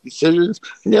have to make decisions,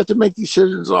 and you have to make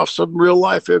decisions off some real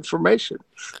life information.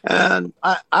 And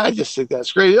I just think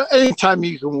that's great. Anytime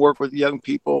you can work with young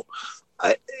people,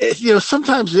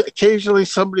 sometimes occasionally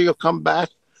somebody will come back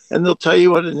and they'll tell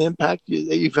you what an impact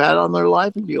that you've had on their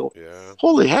life, and you'll,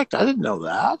 holy heck, I didn't know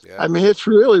that. Yeah. I mean, it's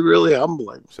really, really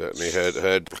humbling. Certainly heard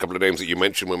a couple of names that you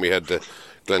mentioned when we had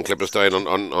Glenn Klippenstein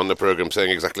on the program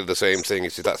saying exactly the same thing.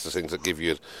 It's that's the things that give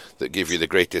you the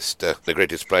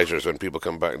greatest pleasures when people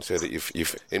come back and say that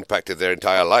you've impacted their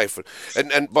entire life.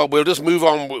 And Bob, we'll just move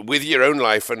on with your own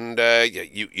life. And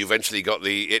you eventually got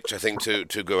the itch, I think,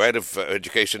 to go out of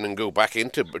education and go back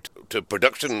into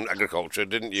production agriculture,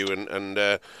 didn't you?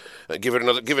 And give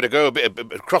it a go, a bit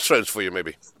of crossroads for you,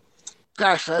 maybe.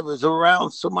 Gosh, I was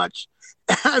around so much.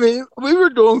 I mean, we were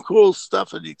doing cool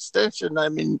stuff in the extension. I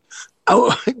mean,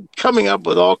 coming up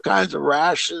with all kinds of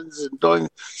rations and doing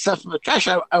stuff. But gosh,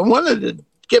 I wanted to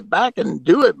get back and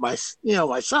do it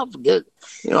myself,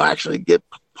 actually get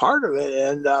part of it.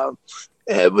 And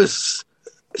it was,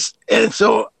 and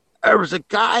so there was a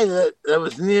guy that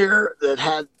was near that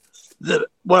had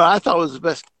what I thought was the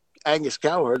best Angus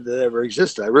cow herd that ever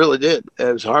existed. I really did.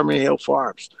 It was Harmony Hill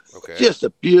Farms. Okay. Just a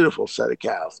beautiful set of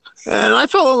cows. And I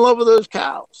fell in love with those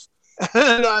cows.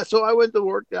 And so I went to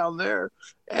work down there.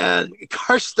 And of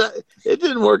course, it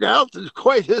didn't work out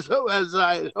quite as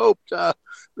I had hoped.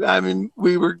 I mean,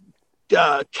 we were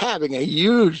calving a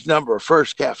huge number of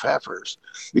first calf heifers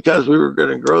because we were going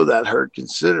to grow that herd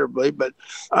considerably. But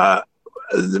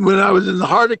when I was in the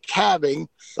heart of calving,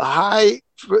 the high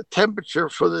temperature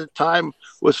for the time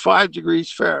was 5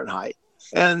 degrees Fahrenheit.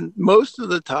 And most of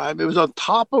the time, it was on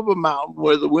top of a mountain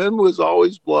where the wind was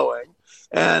always blowing.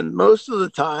 And most of the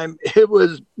time, it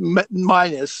was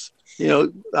minus,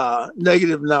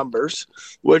 negative numbers,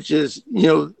 which is,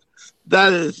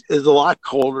 that is a lot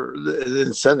colder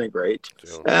than centigrade.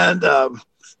 Sure. And the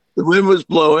wind was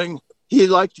blowing. He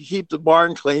liked to keep the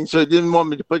barn clean, so he didn't want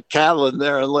me to put cattle in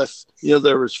there unless,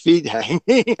 there was feed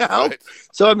hanging out. Right.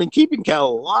 So, I mean, keeping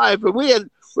cattle alive. But we had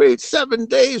 7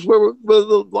 days where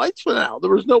the lights went out.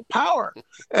 There was no power.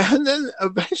 And then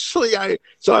eventually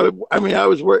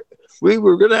we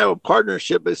were going to have a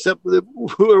partnership, except that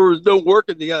there was no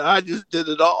working together. I just did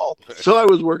it all. So I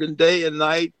was working day and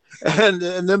night. And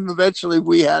then eventually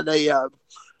we had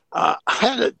I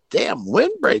had a damn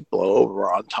windbreak blow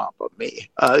over on top of me.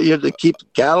 You had to keep the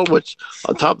cattle, which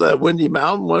on top of that windy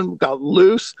mountain, one got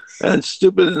loose. And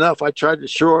stupid enough, I tried to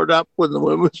shore it up when the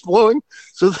wind was blowing.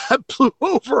 So that blew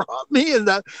over on me, and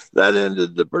that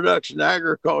ended the production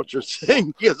agriculture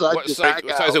thing. Because what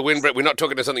size of windbreak? We're not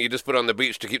talking to something you just put on the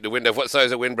beach to keep the wind off. What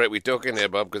size of windbreak we talking here,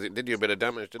 Bob? Because it did you a bit of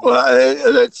damage, didn't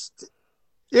it?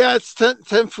 It's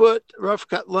 10-foot rough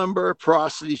cut lumber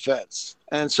porosity fence,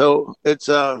 and so it's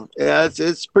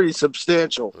pretty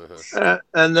substantial,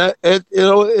 and that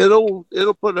it'll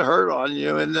put a hurt on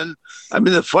you. And then, I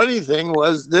mean, the funny thing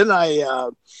was, then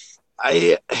I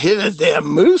hit a damn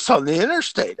moose on the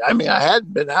interstate. I mean, I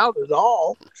hadn't been out at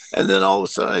all, and then all of a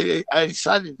sudden I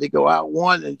decided to go out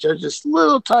one and judge this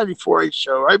little tiny 4-H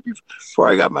show right before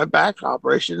I got my back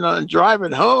operation. And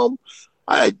driving home,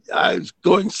 I was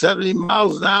going 70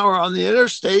 miles an hour on the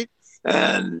interstate,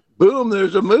 and boom,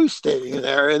 there's a moose standing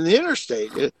there in the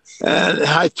interstate. And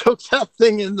I took that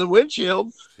thing in the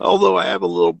windshield, although I have a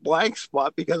little blank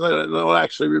spot because I don't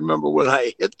actually remember when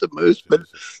I hit the moose. But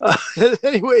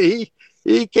anyway,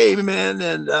 he came in,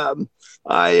 and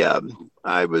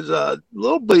I was a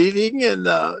little bleeding, and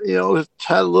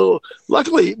had a little.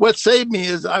 Luckily, what saved me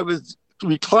is I was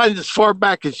reclined as far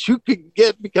back as you could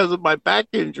get because of my back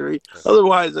injury.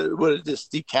 Otherwise, it would have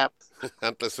just decapitated.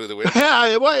 Through the window.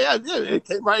 Yeah, well, it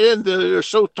came right in. They're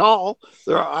so tall,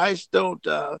 their eyes don't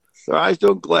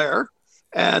glare,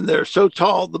 and they're so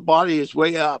tall the body is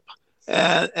way up,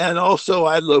 and also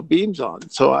I had low beams on.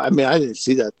 So I mean, I didn't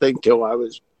see that thing till I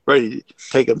was ready to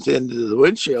take them into the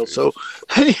windshield. So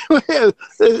anyway,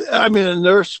 I mean, a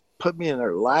nurse put me in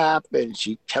her lap, and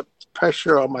she kept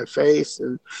pressure on my face,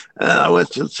 and I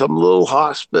went to some little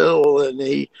hospital, and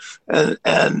the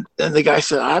guy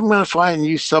said, "I'm going to find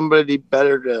you somebody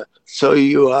better to sew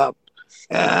you up,"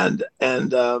 and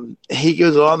he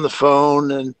goes on the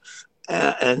phone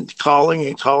and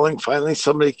calling. Finally,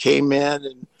 somebody came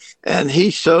in, and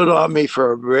he sewed on me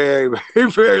for a very,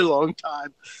 very, very long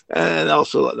time, and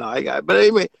also an eye guy. But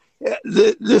anyway,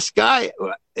 this guy,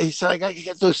 he said, "I got to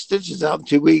get those stitches out in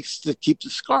 2 weeks to keep the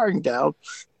scarring down."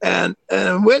 And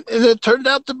it turned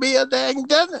out to be a dang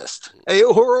dentist, a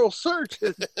oral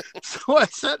surgeon. So I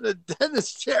sat in a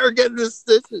dentist chair getting the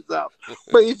stitches out.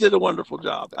 But he did a wonderful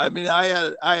job. I mean, I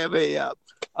have a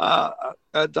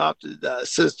adopted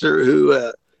sister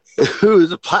who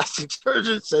is a plastic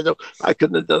surgeon. Said, "Oh, I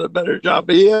couldn't have done a better job."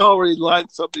 But he had already lined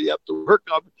somebody up to work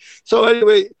on me. So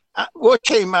anyway, what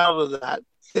came out of that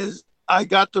is I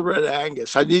got the Red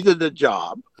Angus. I needed a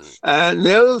job. And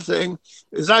the other thing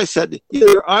is, I said,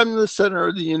 either I'm the center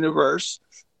of the universe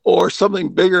or something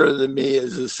bigger than me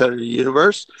is the center of the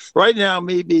universe. Right now,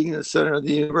 me being the center of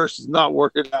the universe is not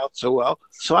working out so well.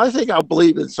 So I think I'll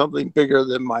believe in something bigger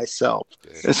than myself.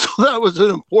 Okay. And so that was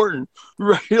an important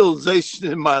realization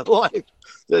in my life.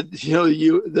 That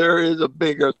there is a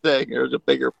bigger thing, there's a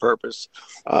bigger purpose,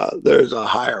 there's a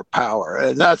higher power,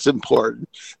 and that's important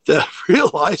to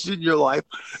realize in your life.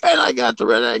 And I got the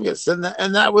Red Angus, and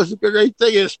that was a great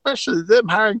thing, especially them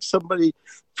hiring somebody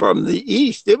from the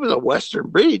east. It was a Western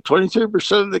breed.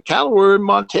 23% of the cattle were in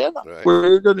Montana, right, where we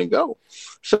were going to go.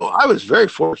 So I was very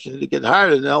fortunate to get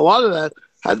hired, and a lot of that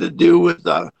had to do with.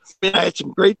 I had some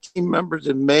great team members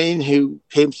in Maine who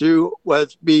came through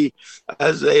with me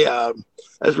as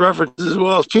references, as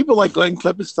well as people like Glenn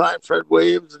Klippenstein, Fred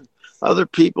Williams, other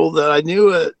people that I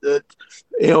knew that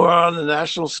were on the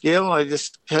national scale, and I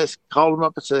just called them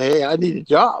up and said, "Hey, I need a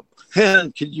job,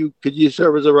 and could you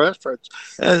serve as a reference?"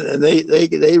 And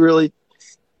they really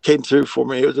came through for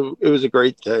me. It was a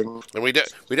great thing. And we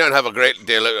don't have a great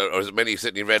deal or as many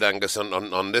Sydney Red Angus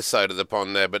on this side of the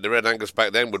pond there, but the Red Angus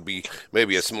back then would be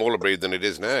maybe a smaller breed than it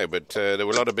is now. But there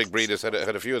were a lot of big breeders had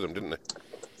a few of them, didn't they?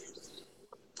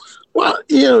 Well,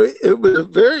 it was a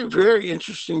very, very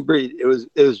interesting breed. It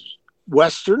was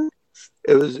Western.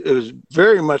 It was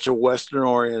very much a Western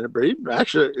oriented breed.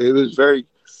 Actually, it was very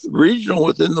regional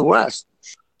within the West.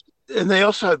 And they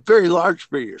also had very large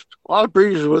breeders. A lot of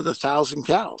breeders with 1,000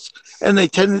 cows, and they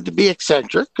tended to be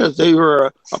eccentric because they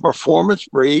were a performance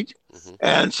breed,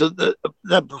 and so the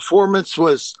performance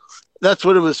that's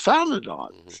what it was founded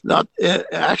on. Not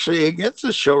actually against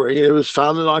the show ring. It was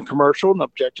founded on commercial and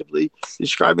objectively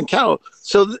describing cattle.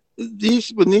 So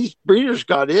when these breeders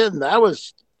got in, that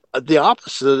was the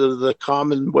opposite of the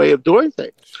common way of doing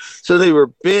things. So they were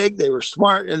big, they were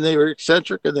smart, and they were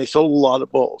eccentric, and they sold a lot of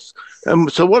bulls.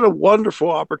 And so what a wonderful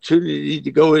opportunity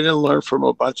to go in and learn from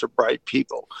a bunch of bright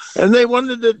people. And they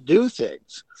wanted to do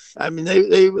things. I mean,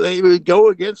 they would go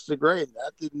against the grain.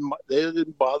 They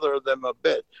didn't bother them a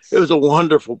bit. It was a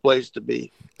wonderful place to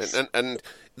be. And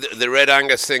the Red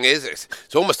Angus thing it's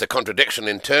almost a contradiction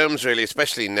in terms, really,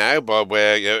 especially now, Bob,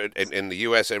 where in the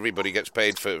US everybody gets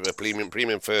paid for a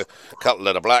premium for cattle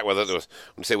that are black, whether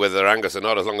they're Angus or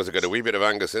not, as long as they've got a wee bit of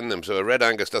Angus in them. So a Red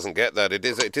Angus doesn't get that.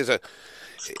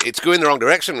 It's going the wrong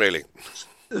direction, really.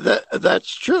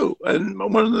 That's true. And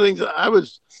one of the things that I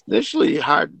was initially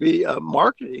hired to be a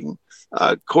marketing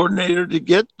coordinator to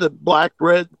get the black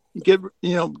red, get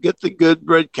the good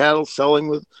red cattle selling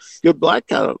with good black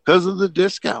cattle because of the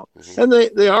discount. And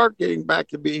they are getting back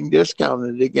to being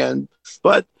discounted again.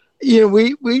 But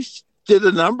we did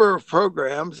a number of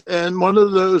programs, and one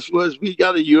of those was we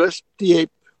got a USDA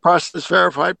process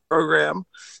verified program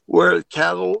where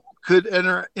cattle could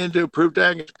enter into approved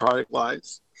Angus product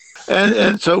lines.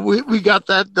 And so we got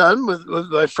that done with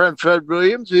my friend Fred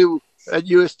Williams, who at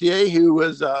USDA, who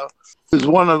was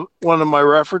one of my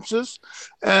references,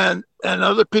 and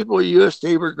other people at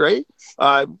USDA were great.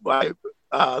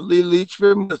 Lee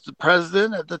Leachman was the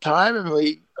president at the time,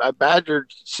 and I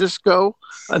badgered Cisco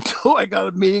until I got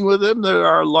a meeting with them. They're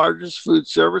our largest food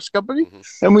service company,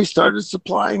 and we started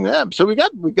supplying them. So we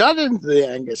got into the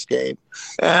Angus game,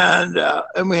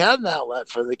 and we had an outlet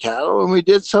for the cattle, and we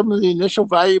did some of the initial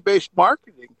value-based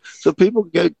marketing, so people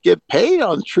get paid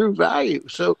on true value.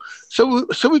 So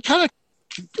we kind of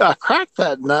cracked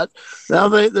that nut. Now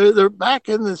they're back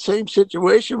in the same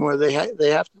situation where they have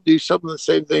to do some of the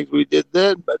same things we did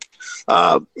then. But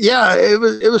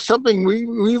it was something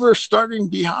we were starting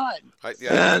behind,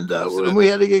 and we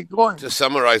had to get going. To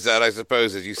summarize that, I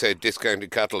suppose, as you say,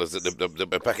 discounted cattle is that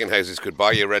the packing houses could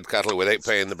buy your red cattle without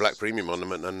paying the black premium on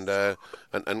them,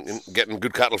 and getting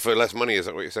good cattle for less money. Is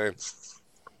that what you're saying?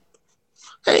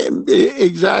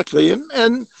 Exactly,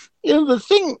 and the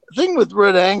thing with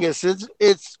Red Angus is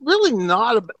it's really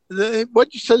not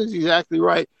what you said is exactly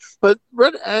right. But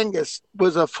Red Angus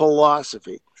was a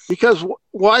philosophy, because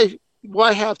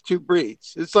why have two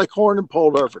breeds? It's like Horn and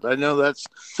Polled Hereford. I know that's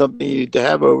something you need to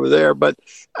have over there, but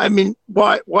I mean,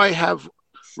 why have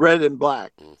red and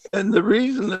black? And the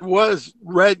reason there was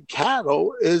red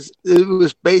cattle is it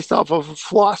was based off of a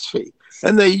philosophy.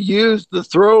 And they used the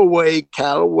throwaway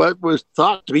cattle, what was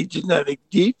thought to be genetic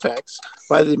defects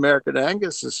by the American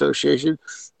Angus Association,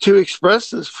 to express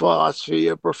this philosophy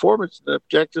of performance and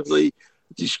objectively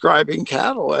describing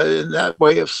cattle in that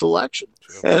way of selection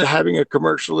and having a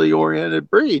commercially oriented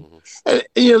breed. And,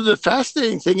 the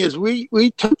fascinating thing is we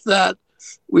took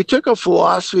a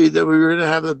philosophy that we were going to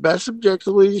have the best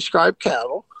objectively described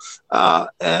cattle,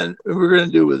 and we were going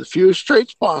to do it with the fewest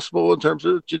traits possible in terms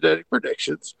of genetic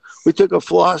predictions. We took a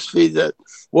philosophy that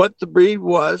what the breed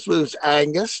was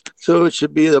Angus, so it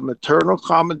should be the maternal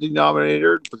common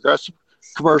denominator in progressive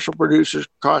commercial producers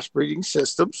crossbreeding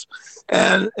systems,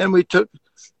 and we took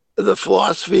the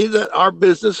philosophy that our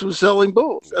business was selling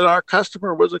bulls and our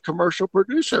customer was a commercial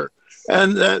producer,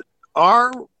 and that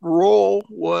our role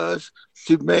was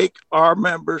to make our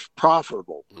members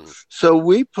profitable. So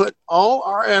we put all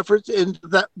our efforts into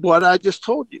that, what I just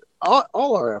told you,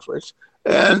 all our efforts,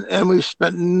 and we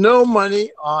spent no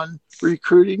money on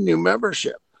recruiting new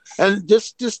membership. And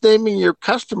just naming your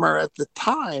customer at the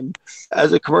time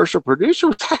as a commercial producer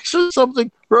was actually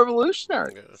something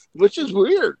revolutionary, which is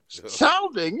weird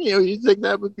sounding. You'd think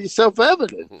that would be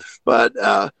self-evident, but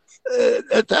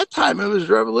at that time it was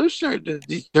revolutionary to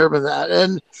determine that.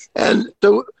 And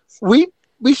so we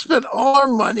we spent all our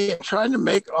money trying to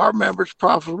make our members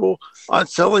profitable on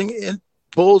selling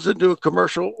bulls into a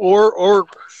commercial or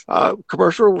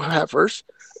commercial heifers,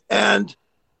 and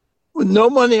with no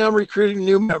money on recruiting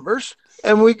new members.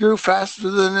 And we grew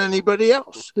faster than anybody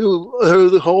else who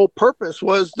the whole purpose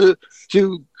was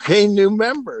to gain new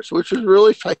members, which was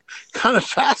really kind of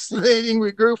fascinating.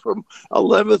 We grew from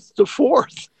 11th to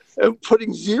 4th and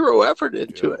putting zero effort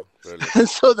into it. Really. And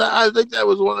so I think that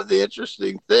was one of the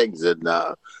interesting things. And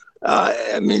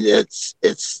I mean, it's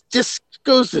just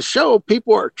goes to show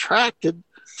people are attracted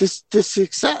to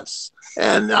success.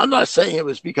 And I'm not saying it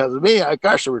was because of me.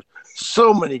 Gosh, there were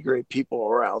so many great people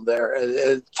around there,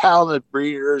 and talented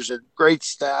breeders and great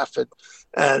staff,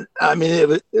 and I mean it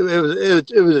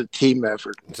was a team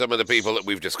effort. Some of the people that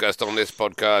we've discussed on this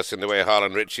podcast, in the way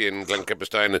Harlan Ritchie and Glenn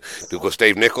Kipperstein and of course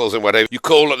Dave Nichols and whatever,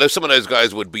 some of those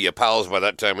guys would be your pals by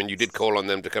that time, and you did call on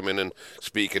them to come in and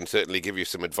speak and certainly give you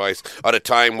some advice at a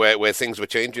time where things were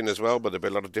changing as well, but there'd be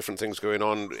a lot of different things going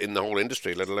on in the whole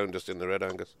industry, let alone just in the Red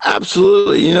Angus.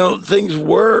 Absolutely. Things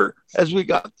were, as we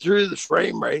got through the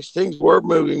frame race, things were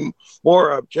moving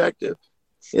more objective.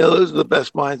 Those are the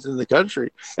best minds in the country,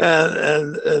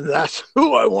 and that's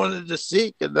who I wanted to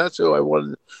seek, and that's who I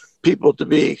wanted people to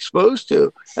be exposed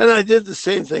to. And I did the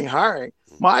same thing hiring.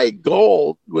 My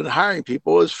goal when hiring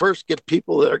people is first get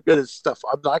people that are good at stuff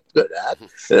I'm not good at,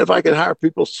 and if I can hire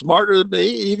people smarter than me,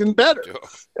 even better.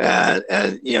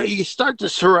 And you start to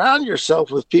surround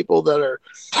yourself with people that are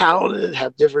talented,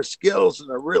 have different skills, and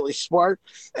are really smart.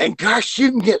 And gosh,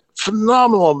 you can get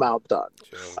phenomenal amount done.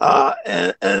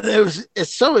 And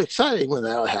it's so exciting when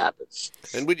that happens.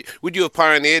 And would you have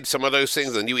pioneered some of those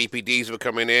things? The new EPDs were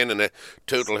coming in, and the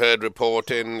total herd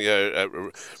reporting,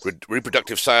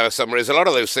 reproductive sire summaries. A lot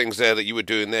of those things there that you were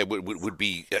doing there would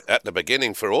be at the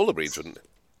beginning for all the breeds, wouldn't it?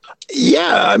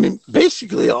 Yeah, I mean,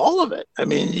 basically all of it. I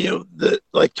mean,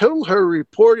 like total herd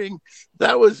reporting,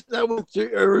 that went through.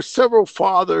 There were several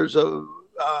fathers of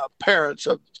parents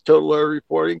of total herd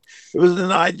reporting. It was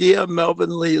an idea of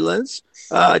Melvin Leland's.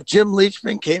 Jim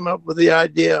Leachman came up with the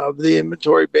idea of the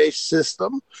inventory-based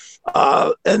system,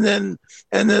 and then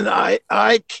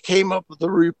I came up with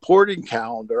the reporting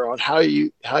calendar on how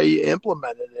you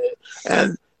implemented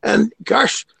it. And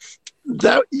gosh,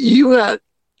 that you had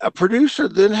a producer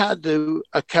then had to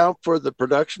account for the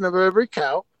production of every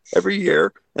cow every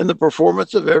year and the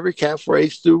performance of every calf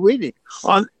raised through weaning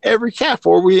on every calf,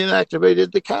 or we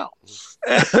inactivated the cow.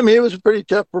 I mean, it was a pretty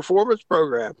tough performance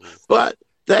program, but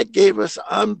that gave us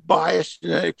unbiased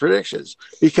genetic predictions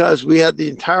because we had the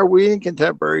entire weaning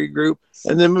contemporary group,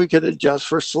 and then we could adjust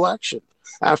for selection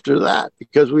after that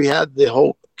because we had the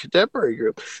whole contemporary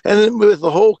group. And then with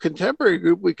the whole contemporary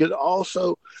group, we could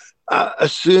also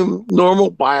assume normal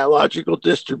biological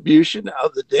distribution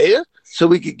of the data so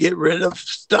we could get rid of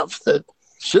stuff that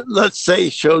let's say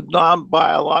showed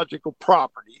non-biological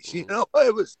properties.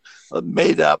 It was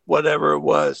made up, whatever it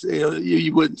was.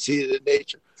 You wouldn't see it in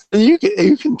nature. And you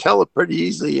can tell it pretty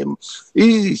easily. In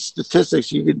easy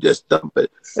statistics, you can just dump it.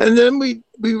 And then we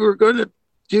were going to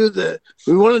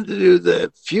we wanted to do the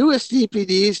fewest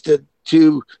EPDs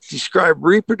to describe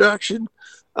reproduction,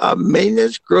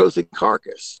 maintenance, growth, and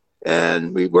carcass.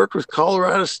 And we worked with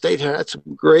Colorado State, had some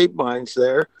great minds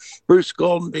there, Bruce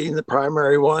Golden being the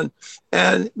primary one.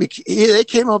 And they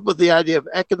came up with the idea of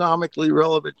economically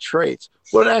relevant traits,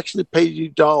 what actually pays you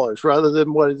dollars rather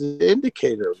than what is an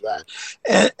indicator of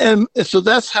that. And so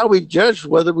that's how we judged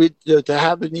whether to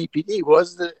have an EPD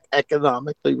was the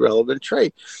economically relevant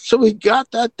trait. So we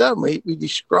got that done. We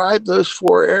described those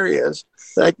 4 areas.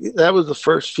 That was the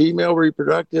first female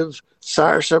reproductive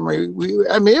sire summary.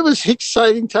 It was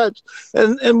exciting times.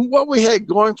 And what we had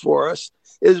going for us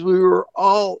is we were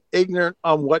all ignorant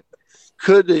on what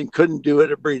could and couldn't do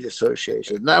at a breed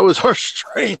association. That was our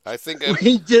strength. I think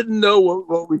we didn't know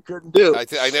what we couldn't do.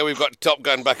 I know we've got Top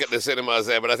Gun back at the cinemas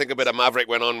there, but I think a bit of Maverick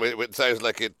went on with sounds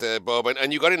like it, Bob.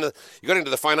 And you got into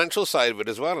the financial side of it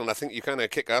as well, and I think you kind of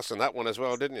kick ass on that one as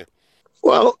well, didn't you?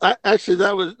 Well, actually,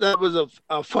 that was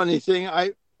a funny thing.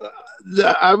 I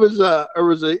was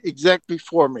an exec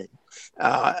before me,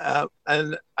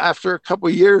 and after a couple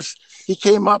of years, he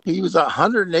came up. He was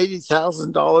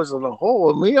 $180,000 in a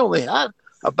hole, and we only had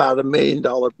about $1 million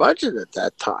budget at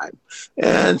that time.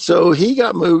 And so he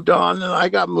got moved on, and I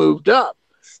got moved up.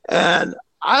 And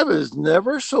I was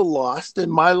never so lost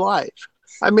in my life.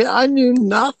 I mean, I knew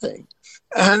nothing,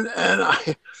 and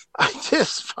I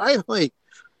just finally.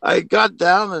 I got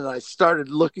down and I started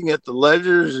looking at the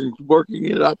ledgers and working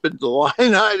it up into line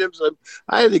items.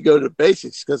 I had to go to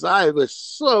basics because I was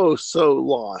so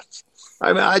lost.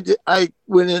 I mean, I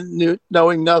went in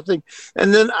knowing nothing,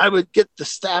 and then I would get the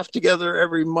staff together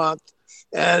every month,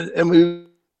 and we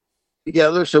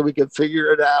together so we could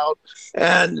figure it out.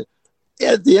 And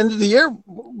at the end of the year,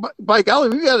 by golly,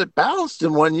 we got it balanced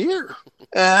in 1 year,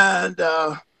 and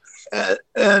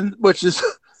which is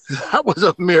that was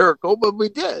a miracle, but we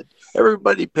did.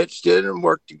 Everybody pitched in and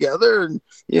worked together, and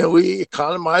we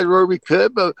economized where we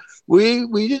could, but we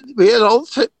had all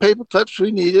the paper clips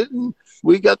we needed, and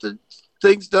we got the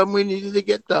things done we needed to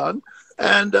get done,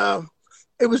 and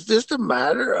it was just a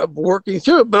matter of working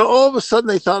through it. But all of a sudden,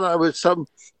 they thought I was some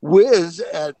whiz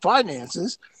at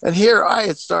finances, and here I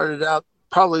had started out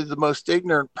probably the most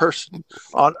ignorant person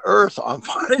on earth on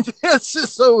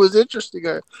finances. So it was interesting.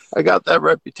 I got that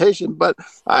reputation, but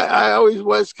I always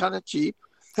was kind of cheap,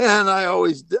 and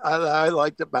I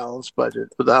liked a balanced budget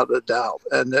without a doubt.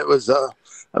 And it was, that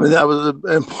was an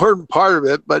important part of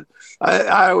it, but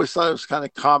I always thought it was kind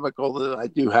of comical that I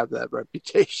do have that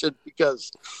reputation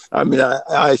because,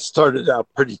 I started out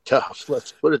pretty tough.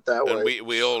 Let's put it that way. And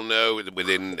we all know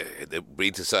within the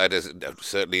breed societies,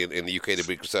 certainly in the UK, the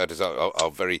breed societies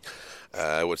are very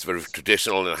very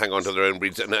traditional and hang on to their own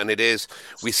breeds. And it is,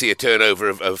 we see a turnover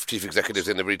of chief executives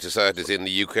in the breed societies in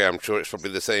the UK. I'm sure it's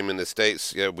probably the same in the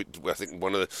States. I think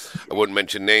I won't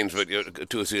mention names, but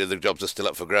 2 or 3 of the jobs are still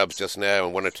up for grabs just now,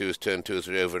 and 1 or 2 has turned 2 or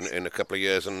 3 over in a couple of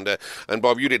years. And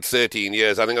Bob, you did 13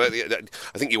 years. I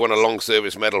think you won a long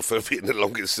service medal for being the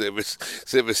longest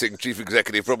servicing chief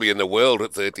executive probably in the world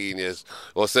at 13 years,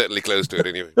 or certainly close to it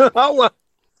anyway.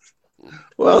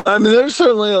 Well, there's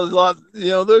certainly a lot.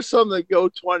 There's some that go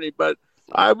 20, but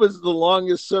I was the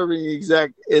longest serving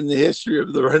exec in the history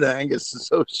of the Red Angus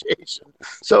Association.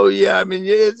 So yeah,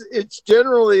 it's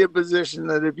generally a position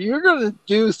that if you're going to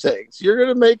do things, you're going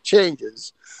to make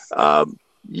changes.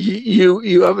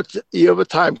 You have a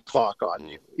time clock on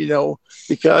you,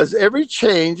 because every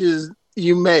change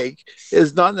you make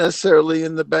is not necessarily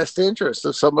in the best interest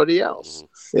of somebody else.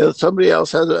 Somebody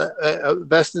else has a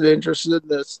vested interest in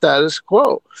the status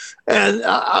quo. And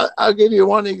I'll give you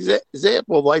one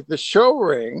example, like the show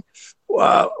ring.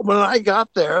 When I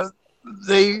got there,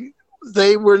 they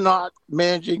were not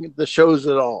managing the shows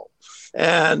at all.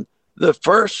 And the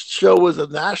first show was a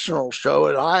national show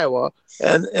in Iowa,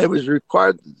 and it was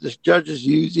required that the judges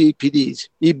use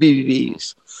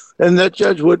EBVs. And that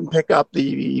judge wouldn't pick up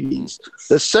the EBVs.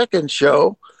 The second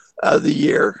show of the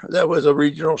year, that was a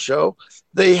regional show,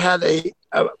 they had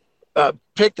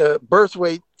picked a birth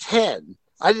weight 10.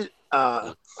 I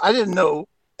didn't know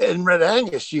in Red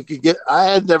Angus you could get. I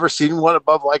had never seen one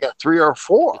above like a 3 or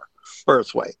 4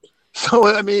 birth weight. So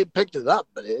it picked it up.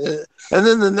 And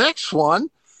then the next one,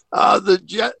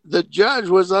 the judge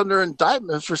was under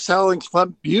indictment for selling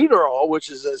clenbuterol, which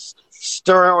is a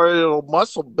steroidal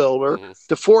muscle builder,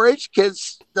 to 4-H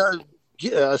kids.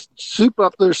 Soup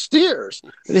up their steers,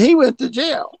 and he went to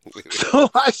jail. So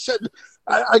I said,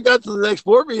 I got to the next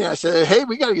board meeting. I said, "Hey,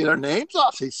 we got to get our names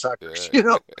off these suckers, and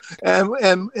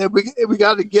we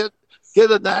got to get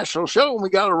a national show, and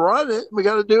we got to run it, and we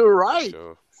got to do it right."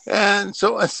 Sure. And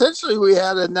so essentially, we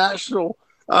had a national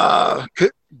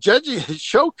judging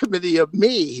show committee of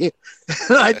me,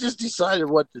 and I just decided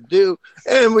what to do,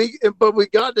 but we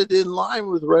got it in line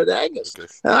with Red Angus,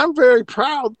 and I'm very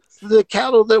proud. The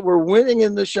cattle that were winning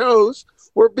in the shows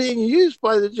were being used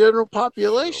by the general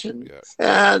population.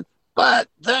 But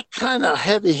that kind of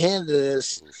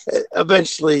heavy-handedness,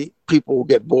 eventually people will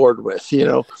get bored with,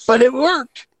 But it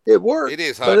worked. It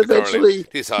is hard to correlate.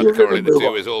 It is hard to correlate the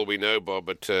two, is all we know, Bob.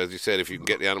 But as you said, if you can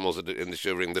get the animals in the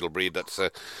show ring that'll breed, that's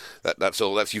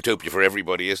all. That's utopia for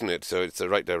everybody, isn't it? So it's the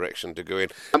right direction to go in.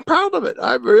 I'm proud of it.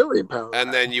 I'm really proud of it.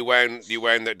 And then you wound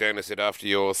that down, I said, after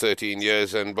your 13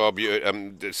 years. And Bob,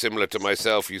 you similar to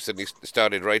myself, you suddenly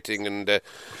started writing. And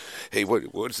hey,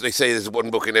 what they say? There's one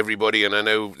book in everybody, and I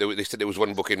know they said there was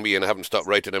one book in me, and I haven't stopped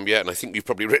writing them yet. And I think you've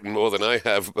probably written more than I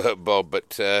have, Bob.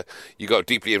 But you got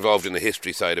deeply involved in the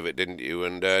history side of it, didn't you?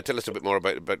 And tell us a bit more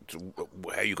about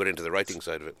how you got into the writing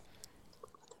side of it.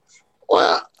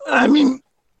 Well,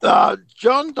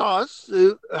 John Doss,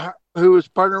 who was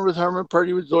partnered with Herman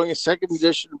Purdy, was doing a second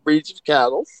edition of Breeds of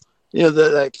Cattle,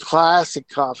 that classic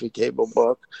coffee table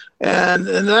book. And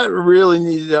that really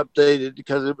needed updated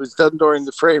because it was done during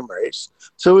the frame race.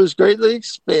 So it was greatly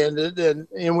expanded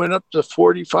and went up to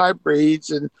 45 breeds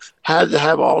and had to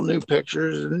have all new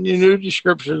pictures and new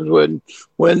descriptions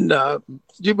when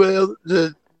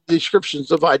the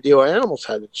descriptions of ideal animals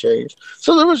had to change.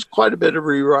 So there was quite a bit of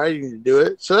rewriting to do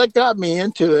it. So that got me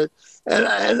into it. And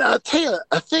I'll tell you,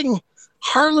 I think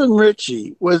Harlan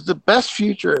Ritchie was the best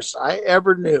futurist I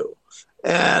ever knew.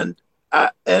 And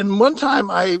one time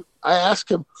I asked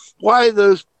him, why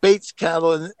those Bates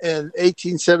cattle in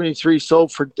 1873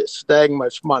 sold for dang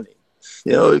much money,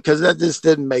 because that just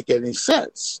didn't make any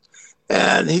sense.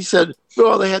 And he said,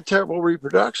 well, they had terrible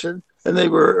reproduction and there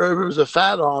was a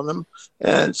fat on them.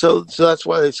 And so that's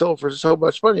why they sold for so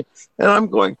much money. And I'm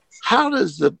going, how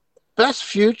does the best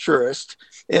futurist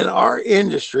in our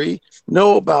industry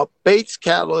know about Bates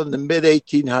cattle in the mid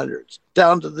 1800s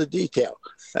down to the detail?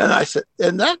 And I said,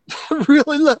 and that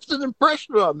really left an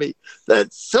impression on me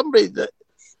that somebody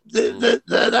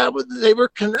they were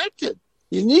connected.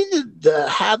 You needed to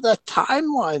have that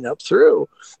timeline up through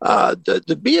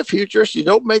to be a futurist. You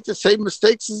don't make the same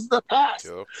mistakes as the past.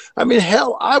 Sure. I mean,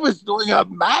 hell, I was doing a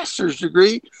master's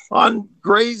degree on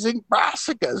grazing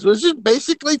brassicas, which is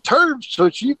basically turfs,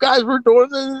 which you guys were doing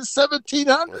in the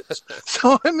 1700s.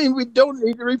 So, I mean, we don't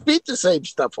need to repeat the same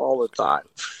stuff all the time.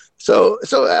 So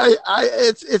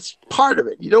it's part of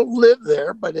it. You don't live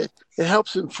there, but it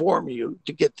helps inform you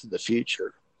to get to the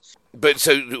future. But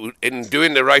so in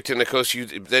doing the writing, of course, you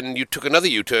took another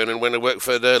U-turn and went to work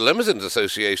for the Limousines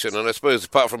Association. And I suppose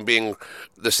apart from being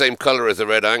the same colour as the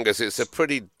Red Angus, it's a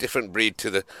pretty different breed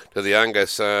to the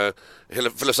Angus,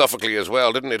 philosophically as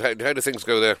well, didn't it? How do things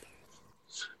go there?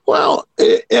 Well,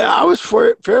 I was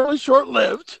fairly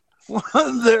short-lived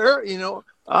there.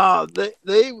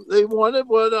 They wanted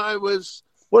what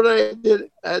I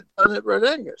had done at Red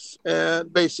Angus,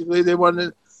 and basically they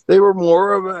were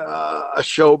more of a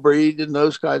show breed and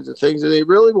those kinds of things, and they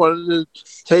really wanted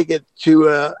to take it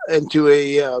into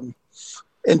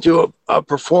a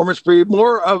performance breed,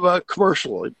 more of a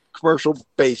commercial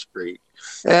based breed.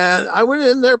 And I went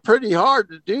in there pretty hard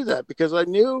to do that because I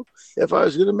knew if I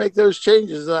was going to make those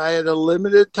changes, I had a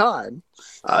limited time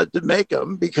to make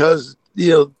them, because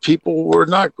people were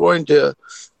not going to,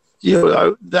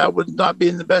 that would not be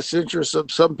in the best interest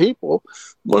of some people.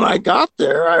 When I got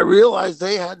there, I realized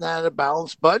they hadn't had a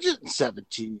balanced budget in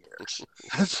 17 years.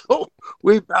 And so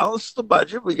we balanced the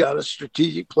budget. We got a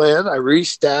strategic plan. I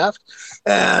restaffed,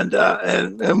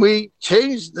 and we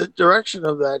changed the direction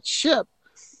of that ship.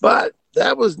 But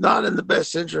that was not in the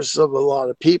best interest of a lot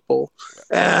of people.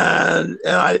 And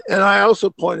I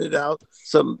also pointed out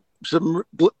some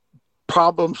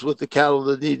problems with the cattle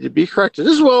that need to be corrected,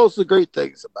 as well as the great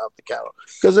things about the cattle,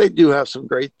 because they do have some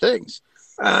great things.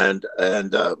 And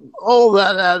all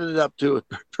that added up to a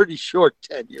pretty short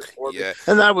tenure for me,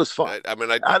 and that was fun. I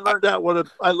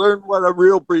learned what a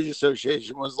real breed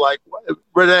association was like.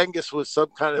 Red Angus was some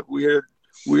kind of weird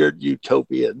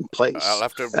utopian place. I'll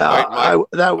have to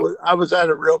I was at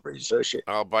a real breed association.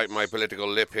 I'll bite my political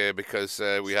lip here because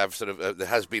we have sort of there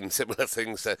has been similar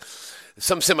things,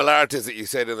 some similarities that you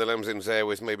said in the Limousines there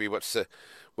with maybe what's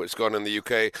gone in the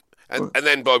UK. And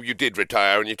then, Bob, you did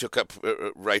retire and you took up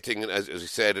writing, as you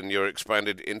said, and your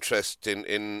expanded interest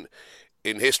in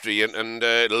history and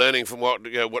learning from what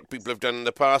people have done in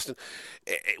the past. And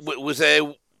was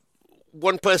there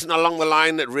one person along the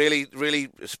line that really, really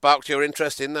sparked your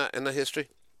interest in the history?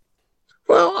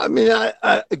 Well, I mean,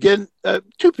 I again,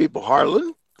 two people,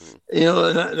 Harlan.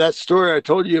 And that story I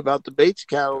told you about the Bates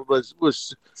cattle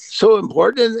was so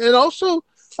important, and also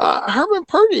Herman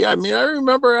Purdy. I mean, I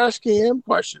remember asking him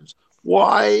questions.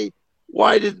 Why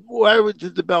did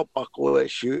the belt buckle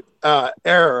issue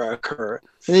error occur?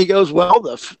 And he goes, well,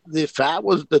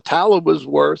 the tallow was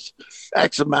worth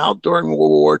X amount during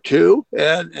World War II,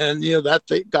 and that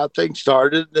thing got things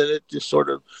started. Then it just sort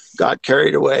of got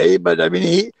carried away. But I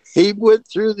mean, he went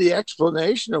through the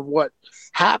explanation of what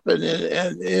happened,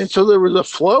 and so there was a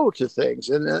flow to things,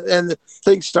 and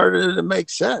things started to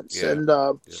make sense.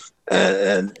 Yeah.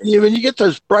 And when you get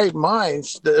those bright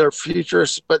minds that are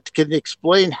futurists but can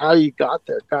explain how you got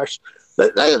there, gosh,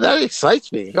 that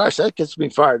excites me. Gosh, that gets me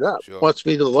fired up. Sure. Wants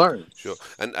me to learn. Sure.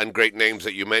 And great names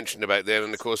that you mentioned about there,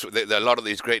 and of course, a lot of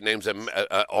these great names are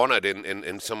honoured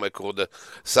in somewhere called the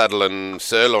Saddle and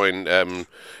Sirloin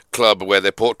Club, where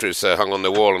their portraits are hung on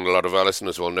the wall, and a lot of our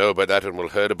listeners will know about that and will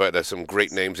heard about. There's some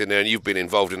great names in there, and you've been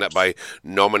involved in that by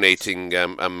nominating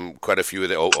quite a few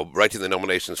of or writing the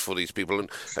nominations for these people. And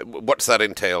what's that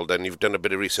entailed? And you've done a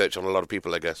bit of research on a lot of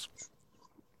people, I guess.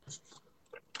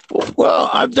 Well,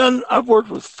 I've worked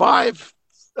with 5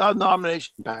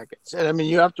 nomination packets, and I mean,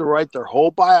 you have to write their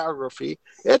whole biography.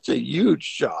 It's a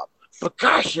huge job, but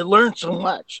gosh, you learn so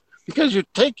much because you're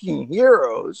taking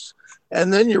heroes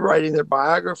and then you're writing their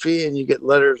biography, and you get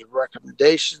letters of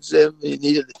recommendations in. You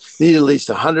need at least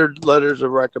 100 letters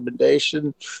of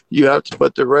recommendation. You have to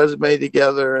put the resume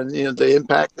together and the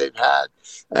impact they've had,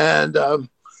 and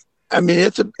I mean,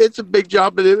 it's a big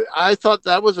job, but I thought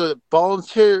that was a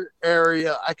volunteer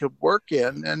area I could work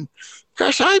in. And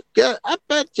gosh, I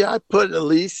bet you I put at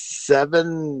least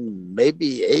 7,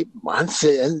 maybe 8 months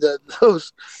into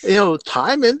those,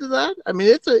 time into that. I mean,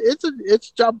 it's a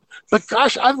job, but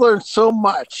gosh, I've learned so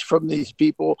much from these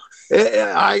people.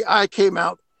 I came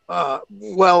out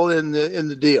well in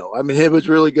the deal. I mean, it was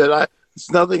really good. It's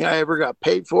nothing I ever got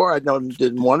paid for. I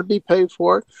didn't want to be paid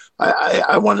for it.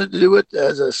 I wanted to do it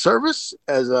as a service,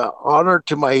 as an honor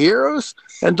to my heroes,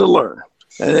 and to learn.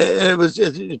 And it's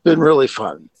been really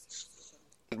fun.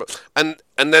 And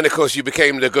then, of course, you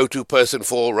became the go-to person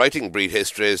for writing breed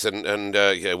histories, and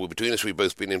well, between us, we've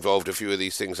both been involved in a few of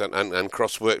these things and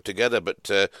cross-work together. But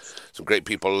some great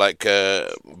people like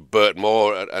Bert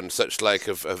Moore and such like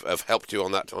have helped you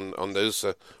on those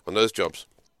jobs.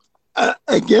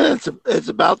 Again, it's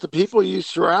about the people you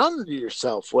surround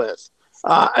yourself with.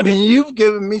 I mean, you've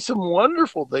given me some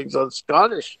wonderful things on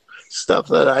Scottish stuff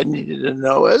that I needed to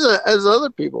know as other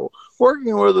people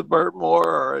working with a Bert Moore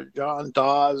or a John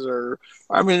Dawes,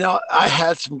 I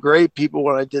had some great people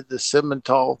when I did the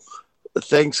Simmental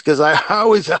things, because I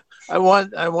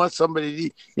want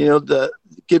somebody to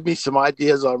give me some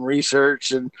ideas on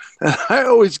research, and I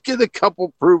always get a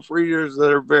couple proofreaders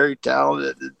that are very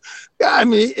talented. And, I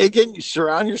mean, again, you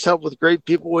surround yourself with great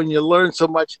people and you learn so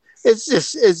much.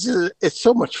 It's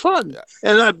so much fun. Yeah.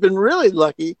 And I've been really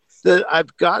lucky that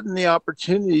I've gotten the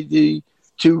opportunity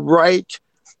to write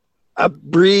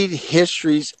breed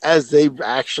histories as they've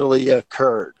actually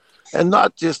occurred, and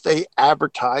not just a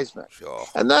advertisement. Sure.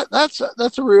 And that's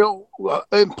a real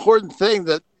important thing,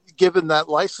 that given that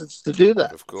license to do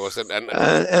that. Of course,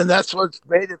 and that's what's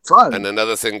made it fun. And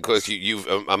another thing, because you've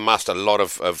amassed a lot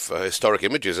of historic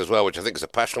images as well, which I think is a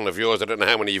passion of yours. I don't know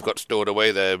how many you've got stored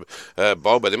away there,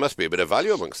 Bob, but there must be a bit of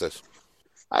value amongst this.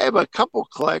 I have a couple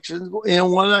collections.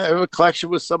 One, I have a collection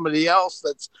with somebody else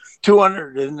that's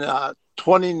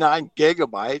 229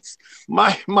 gigabytes.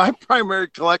 My primary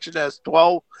collection has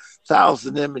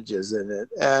 12,000 images in it,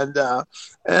 and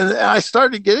I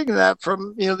started getting that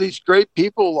from these great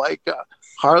people like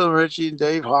Harlan Ritchie and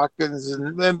Dave Hawkins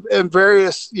and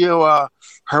various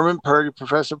Herman Purdy,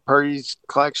 Professor Purdy's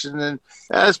collection. And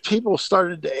as people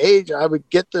started to age, I would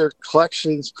get their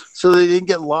collections so they didn't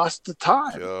get lost to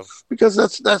time. Sure. Because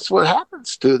that's what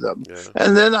happens to them. Yeah.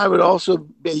 And then I would also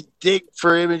dig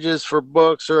for images for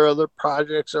books or other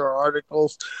projects or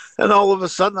articles, and all of a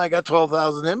sudden I got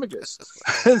 12,000 images.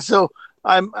 And so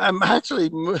I'm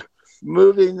actually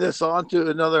moving this on to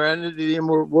another entity, and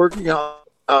we're working on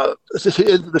in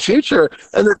the future,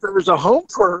 and that there was a home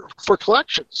for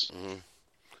collections. Mm-hmm.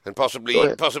 And possibly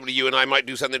you and I might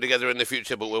do something together in the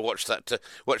future, but we'll watch that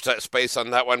space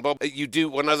on that one, Bob. You do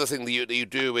one other thing that you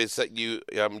do is that you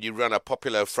run a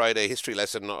popular Friday history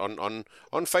lesson on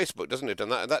Facebook, doesn't it?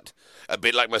 And that a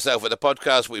bit like myself with the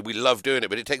podcast, we love doing it,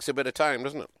 but it takes a bit of time,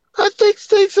 doesn't it? I think it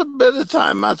takes a bit of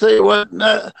time. I'll tell you what,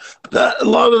 a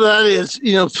lot of that is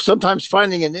sometimes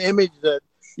finding an image that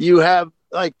you have,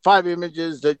 like 5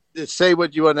 images that say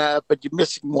what you want to have, but you're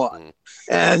missing one.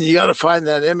 And you got to find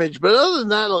that image. But other than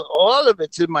that, a lot of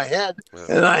it's in my head. Yeah.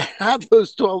 And I have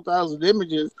those 12,000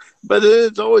 images, but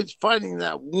it's always finding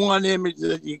that one image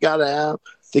that you got to have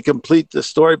to complete the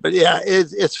story. But yeah,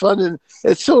 it's fun, and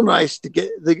it's so nice to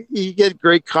you get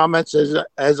great comments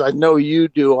as I know you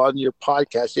do on your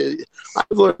podcast.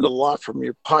 I've learned a lot from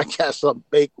your podcast on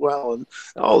Bakewell and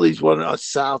all these ones on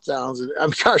South Downs.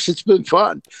 And gosh, it's been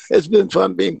fun. It's been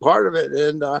fun being part of it,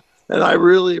 and I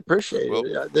really appreciate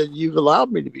it that you've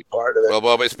allowed me to be part of it. Well,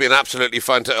 Bob, it's been absolutely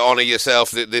fun to honour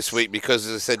yourself this week, because,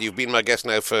 as I said, you've been my guest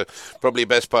now for probably the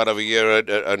best part of a year,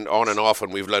 and on and off,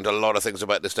 and we've learned a lot of things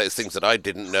about the States, things that I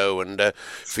didn't know. And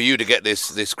for you to get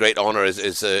this great honour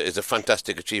is a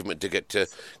fantastic achievement, to get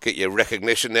your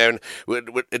recognition there. And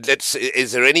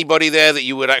is there anybody there that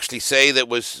you would actually say that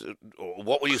was?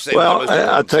 What would you say? Well,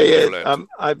 I'll tell you,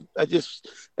 I just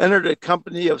entered a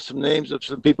company of some names of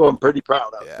some people I'm pretty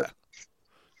proud of. Yeah.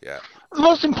 Yeah. The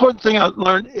most important thing I've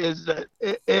learned is that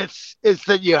it's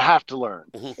that you have to learn.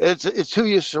 Mm-hmm. It's who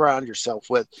you surround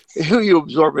yourself with, who you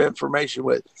absorb information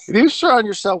with. If you surround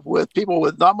yourself with people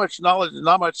with not much knowledge and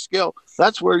not much skill,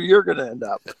 that's where you're going to end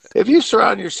up. If you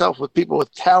surround yourself with people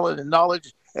with talent and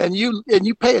knowledge, and you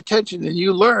pay attention and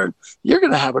you learn, you're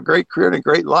going to have a great career and a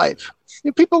great life.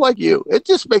 People like you, it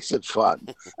just makes it fun.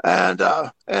 And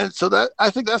so that, I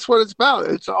think that's what it's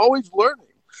about. It's always learning.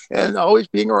 and always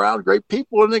being around great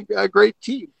people and a great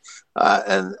team.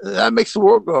 And that makes the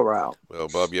world go around. Well,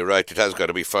 Bob, you're right. It has got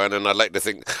to be fun, and I'd like to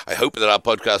think, I hope that our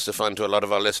podcasts are fun to a lot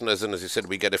of our listeners. And as you said,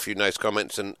 we get a few nice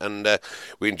comments, and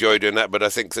we enjoy doing that. But I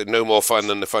think that no more fun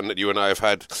than the fun that you and I have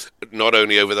had, not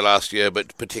only over the last year,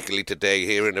 but particularly today,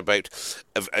 hearing about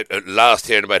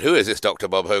who is this Dr.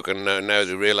 Bob Hogan. Now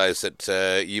they realise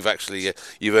that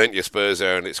you've earned your spurs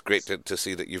there, and it's great to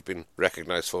see that you've been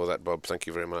recognised for that, Bob. Thank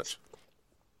you very much.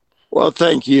 Well,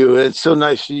 thank you. It's so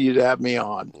nice for you to have me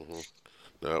on. Mm-hmm.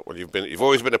 No, well, you've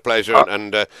always been a pleasure,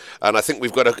 and I think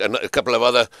we've got a couple of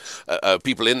other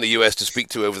people in the US to speak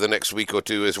to over the next week or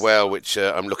two as well, which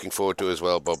I'm looking forward to as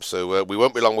well, Bob. So we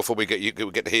won't be long before we get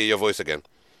to hear your voice again.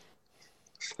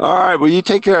 All right. Well, you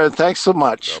take care. Thanks so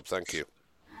much. Bob, thank you.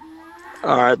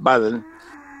 All right. Bye then.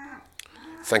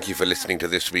 Thank you for listening to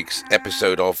this week's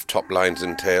episode of Top Lines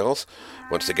and Tales.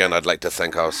 Once again, I'd like to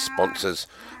thank our sponsors,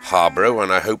 Harborough,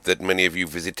 and I hope that many of you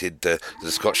visited the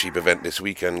Scotch Sheep event this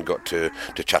week and got to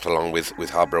chat along with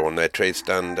Harborough on their trade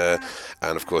stand. And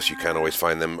of course, you can always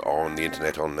find them on the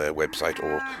internet on their website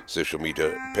or social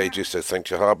media pages. So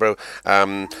thanks to Harborough.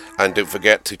 And don't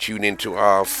forget to tune into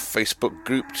our Facebook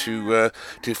group to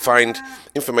find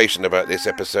information about this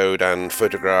episode and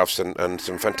photographs and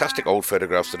some fantastic old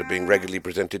photographs that are being regularly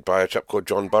presented by a chap called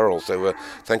John Burrell. So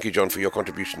thank you, John, for your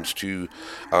contributions to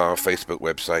our Facebook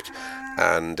website,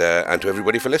 and to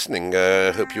everybody for listening.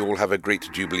 Hope you all have a great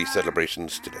Jubilee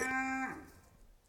celebrations today.